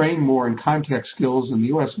can train more in contact skills, and the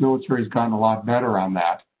U.S. military has gotten a lot better on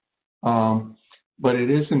that. But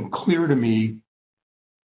it isn't clear to me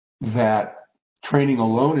that training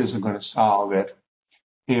alone isn't going to solve it.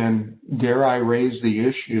 And dare I raise the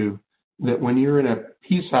issue that when you're in a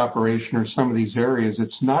peace operation or some of these areas,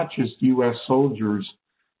 it's not just U.S. soldiers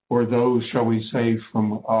or those, shall we say,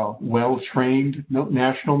 from well-trained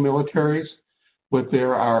national militaries, but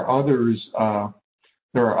there are others.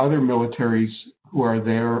 There are other militaries who are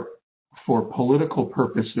there for political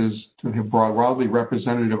purposes to have broadly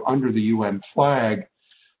representative under the UN flag,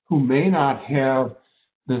 who may not have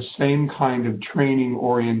the same kind of training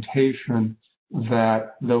orientation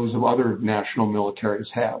that those of other national militaries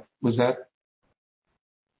have. Was that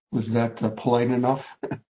polite enough?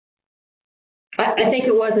 I think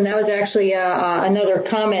it was, and that was actually another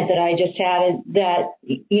comment that I just had, that,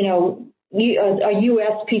 a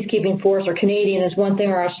U.S. peacekeeping force or Canadian is one thing,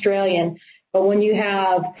 or Australian, but when you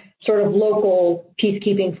have sort of local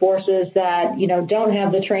peacekeeping forces that, don't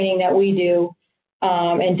have the training that we do,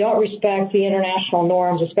 and don't respect the international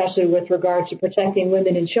norms, especially with regard to protecting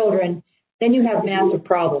women and children, then you have massive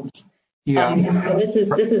problems. Yeah. So this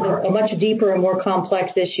is a much deeper and more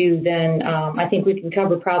complex issue than I think we can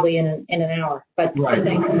cover probably in an hour. But right.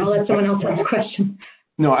 Thanks. I'll let someone else ask a question.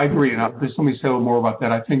 No, I agree. And just let me say a little more about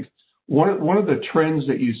that. I think one of the trends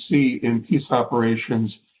that you see in peace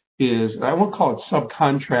operations is, I won't call it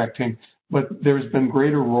subcontracting, but there's been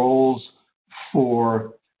greater roles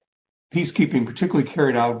for peacekeeping, particularly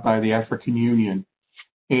carried out by the African Union.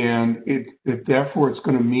 And therefore, it's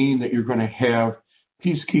going to mean that you're going to have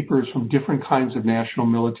peacekeepers from different kinds of national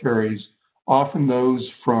militaries, often those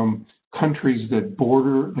from countries that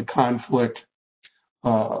border the conflict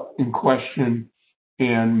in question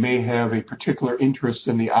and may have a particular interest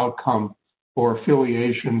in the outcome or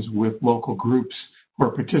affiliations with local groups who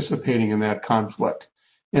are participating in that conflict.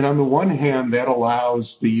 And on the one hand, that allows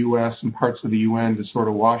the U.S. and parts of the UN to sort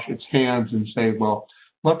of wash its hands and say, well,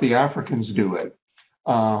 let the Africans do it.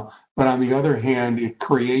 But on the other hand, it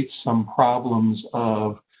creates some problems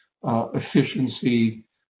of efficiency,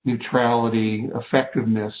 neutrality,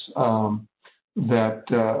 effectiveness that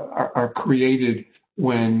are created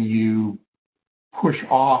when you push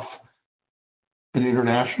off an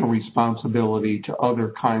international responsibility to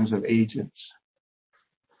other kinds of agents.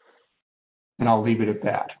 And I'll leave it at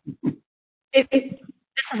that. This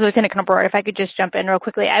is Lieutenant Colonel Brewer. If I could just jump in real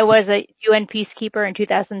quickly. I was a UN peacekeeper in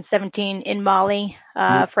 2017 in Mali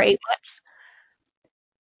for 8 months.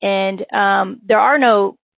 And there are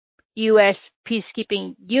no U.S.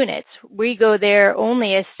 peacekeeping units. We go there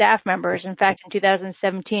only as staff members. In fact, in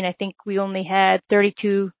 2017, I think we only had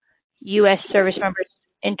 32 U.S. service members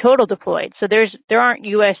in total deployed. So there aren't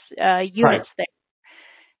U.S. units right. there.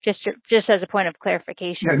 Just as a point of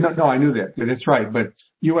clarification. Yeah, no, I knew that. That's right. But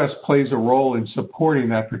U.S. plays a role in supporting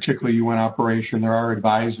that particular UN operation. There are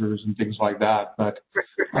advisors and things like that. But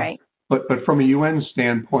right. But from a UN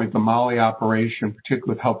standpoint, the Mali operation,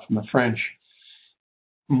 particularly with help from the French,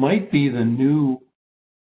 might be the new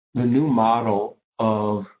model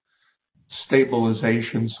of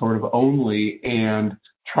stabilization, sort of only, and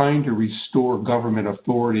trying to restore government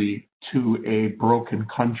authority to a broken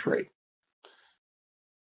country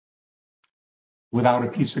without a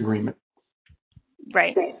peace agreement.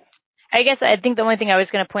 Right. I think the only thing I was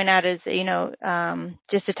going to point out is,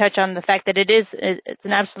 just to touch on the fact that it's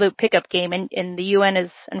an absolute pickup game, and the UN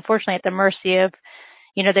is unfortunately at the mercy of,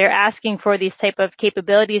 they're asking for these type of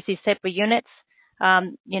capabilities, these type of units.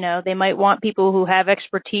 They might want people who have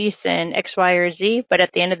expertise in X, Y, or Z, but at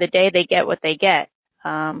the end of the day, they get what they get.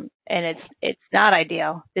 And it's not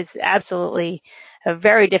ideal. It's absolutely a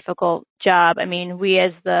very difficult job. I mean, we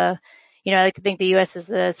as I like to think the U.S. is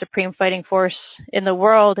the supreme fighting force in the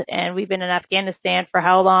world, and we've been in Afghanistan for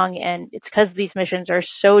how long? And it's because these missions are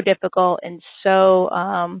so difficult and so,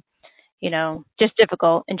 just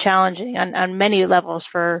difficult and challenging on many levels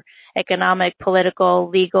for economic, political,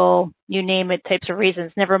 legal, you name it, types of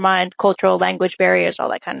reasons, never mind cultural, language barriers, all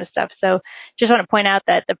that kind of stuff. So just want to point out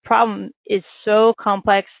that the problem is so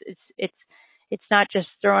complex. It's not just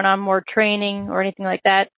throwing on more training or anything like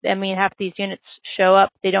that. I mean, half these units show up,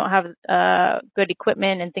 they don't have good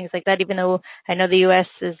equipment and things like that, even though I know the U.S.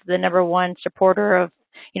 is the number one supporter of,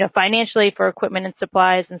 financially for equipment and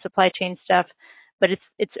supplies and supply chain stuff. But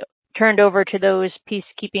it's turned over to those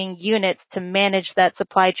peacekeeping units to manage that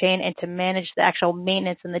supply chain and to manage the actual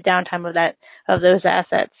maintenance and the downtime of those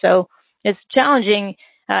assets. So it's challenging.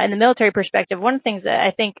 In the military perspective, one of the things that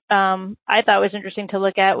I think I thought was interesting to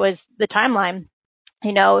look at was the timeline.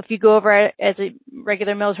 If you go over it as a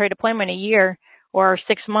regular military deployment a year or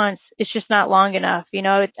 6 months, it's just not long enough.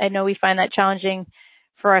 I know we find that challenging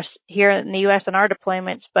for us here in the U.S. on our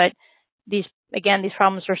deployments, but these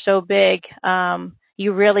problems are so big.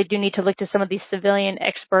 You really do need to look to some of these civilian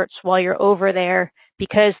experts while you're over there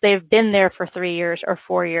because they've been there for 3 years or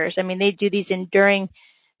 4 years. I mean, they do these enduring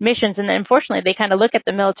missions, and then unfortunately they kind of look at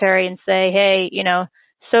the military and say, hey,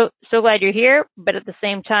 so glad you're here, but at the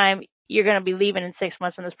same time you're going to be leaving in 6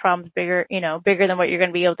 months and this problem's bigger than what you're going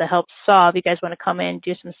to be able to help solve. You guys want to come in,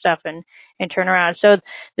 do some stuff and turn around. So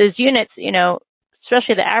those units,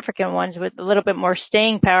 especially the African ones with a little bit more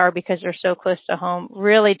staying power because they're so close to home,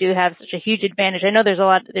 really do have such a huge advantage. I know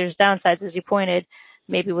there's downsides, as you pointed,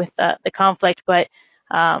 maybe with the conflict, but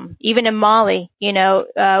even in Mali, a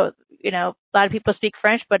lot of people speak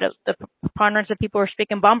French, but the preponderance of people are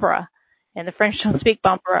speaking Bambara, and the French don't speak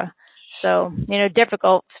Bambara. So,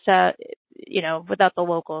 difficult to, without the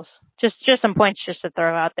locals. Just some points just to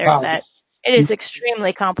throw out there that It is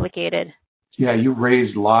extremely complicated. Yeah, you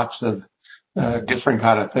raised lots of different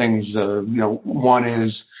kind of things. One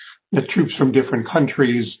is the troops from different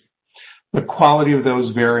countries. The quality of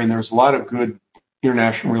those vary, and there's a lot of good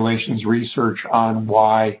international relations research on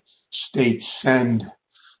why states send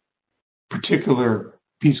particular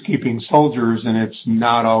peacekeeping soldiers, and it's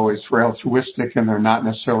not always for altruistic, and they're not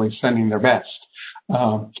necessarily sending their best.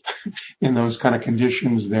 In those kind of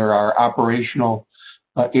conditions, there are operational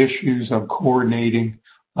issues of coordinating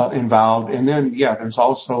involved. And then, there's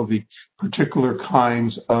also the particular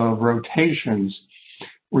kinds of rotations.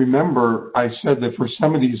 Remember, I said that for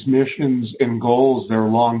some of these missions and goals, they're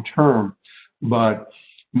long-term, but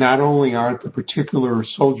not only aren't the particular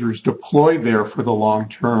soldiers deployed there for the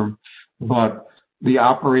long-term, but the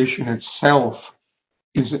operation itself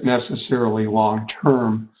isn't necessarily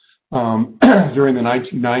long-term. During the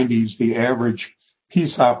 1990s, the average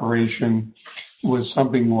peace operation was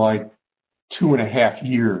something like 2.5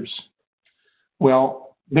 years.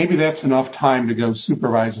 Well, maybe that's enough time to go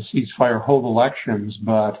supervise a ceasefire, hold elections,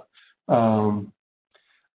 but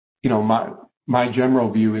my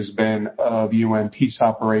general view has been of UN peace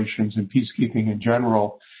operations and peacekeeping in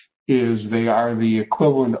general is they are the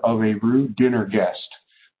equivalent of a rude dinner guest.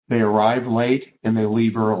 They arrive late and they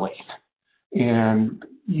leave early. And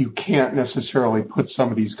you can't necessarily put some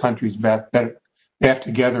of these countries back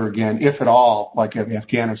together again, if at all, like in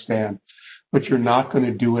Afghanistan. But you're not going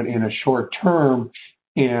to do it in a short term,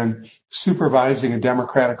 and supervising a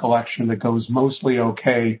democratic election that goes mostly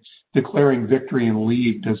okay, declaring victory and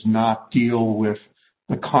leave does not deal with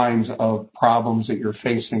the kinds of problems that you're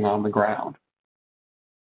facing on the ground.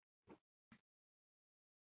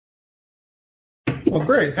 Well,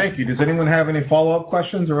 great. Thank you. Does anyone have any follow-up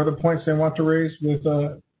questions or other points they want to raise with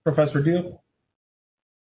Professor Diehl?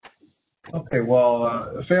 Okay,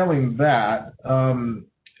 well, failing that,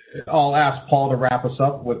 I'll ask Paul to wrap us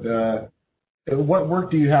up with what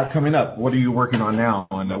work do you have coming up? What are you working on now,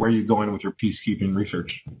 and where are you going with your peacekeeping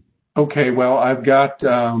research? Okay, well, I've got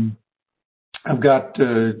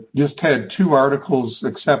just had 2 articles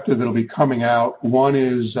accepted that'll be coming out. One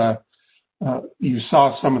is you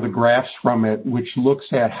saw some of the graphs from it, which looks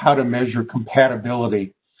at how to measure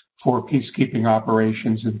compatibility for peacekeeping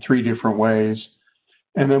operations in 3 different ways.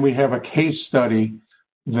 And then we have a case study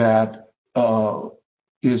that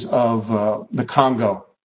is of the Congo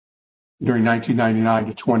during 1999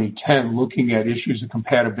 to 2010, looking at issues of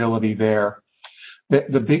compatibility there.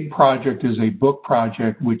 The big project is a book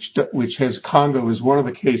project which has Congo as one of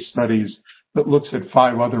the case studies, but looks at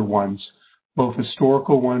 5 other ones, both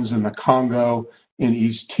historical ones in the Congo, in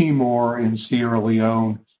East Timor, in Sierra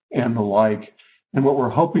Leone, and the like. And what we're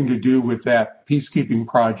hoping to do with that peacekeeping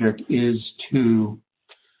project is to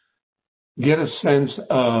get a sense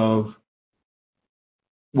of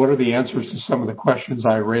what are the answers to some of the questions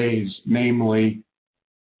I raised, namely,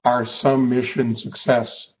 are some mission success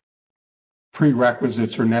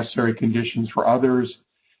prerequisites or necessary conditions for others?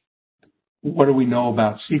 What do we know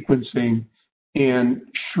about sequencing? And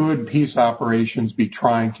should peace operations be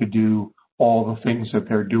trying to do all the things that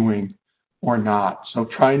they're doing or not? So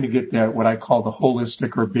trying to get that, what I call the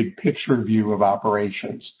holistic or big picture view of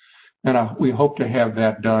operations. And we hope to have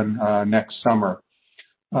that done next summer.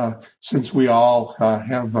 Since we all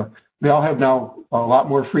have now a lot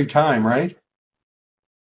more free time, right?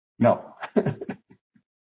 No.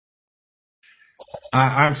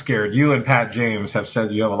 I'm scared. You and Pat James have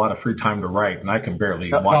said you have a lot of free time to write, and I can barely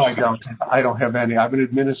watch. No, I don't. I don't have any. I'm an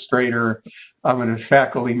administrator. I'm a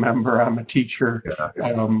faculty member. I'm a teacher.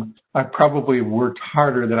 Yeah. I probably worked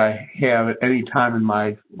harder than I have at any time in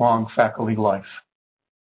my long faculty life.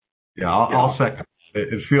 Yeah, I'll second.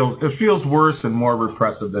 It feels worse and more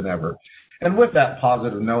repressive than ever. And with that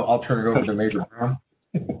positive note, I'll turn it over to Major Brown.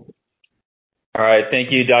 All right.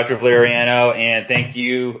 Thank you, Dr. Valeriano, and thank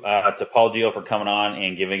you to Paul Diehl for coming on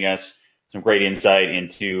and giving us some great insight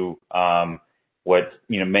into what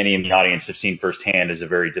many in the audience have seen firsthand is a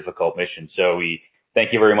very difficult mission. So we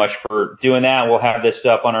thank you very much for doing that. We'll have this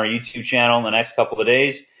up on our YouTube channel in the next couple of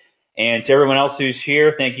days. And to everyone else who's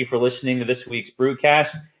here, thank you for listening to this week's Brewcast.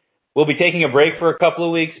 We'll be taking a break for a couple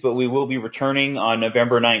of weeks, but we will be returning on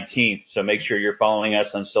November 19th. So make sure you're following us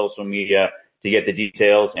on social media to get the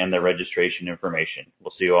details and the registration information.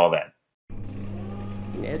 We'll see you all then.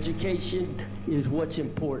 Education is what's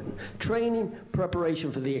important. Training, preparation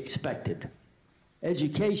for the expected.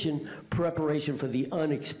 Education, preparation for the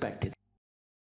unexpected.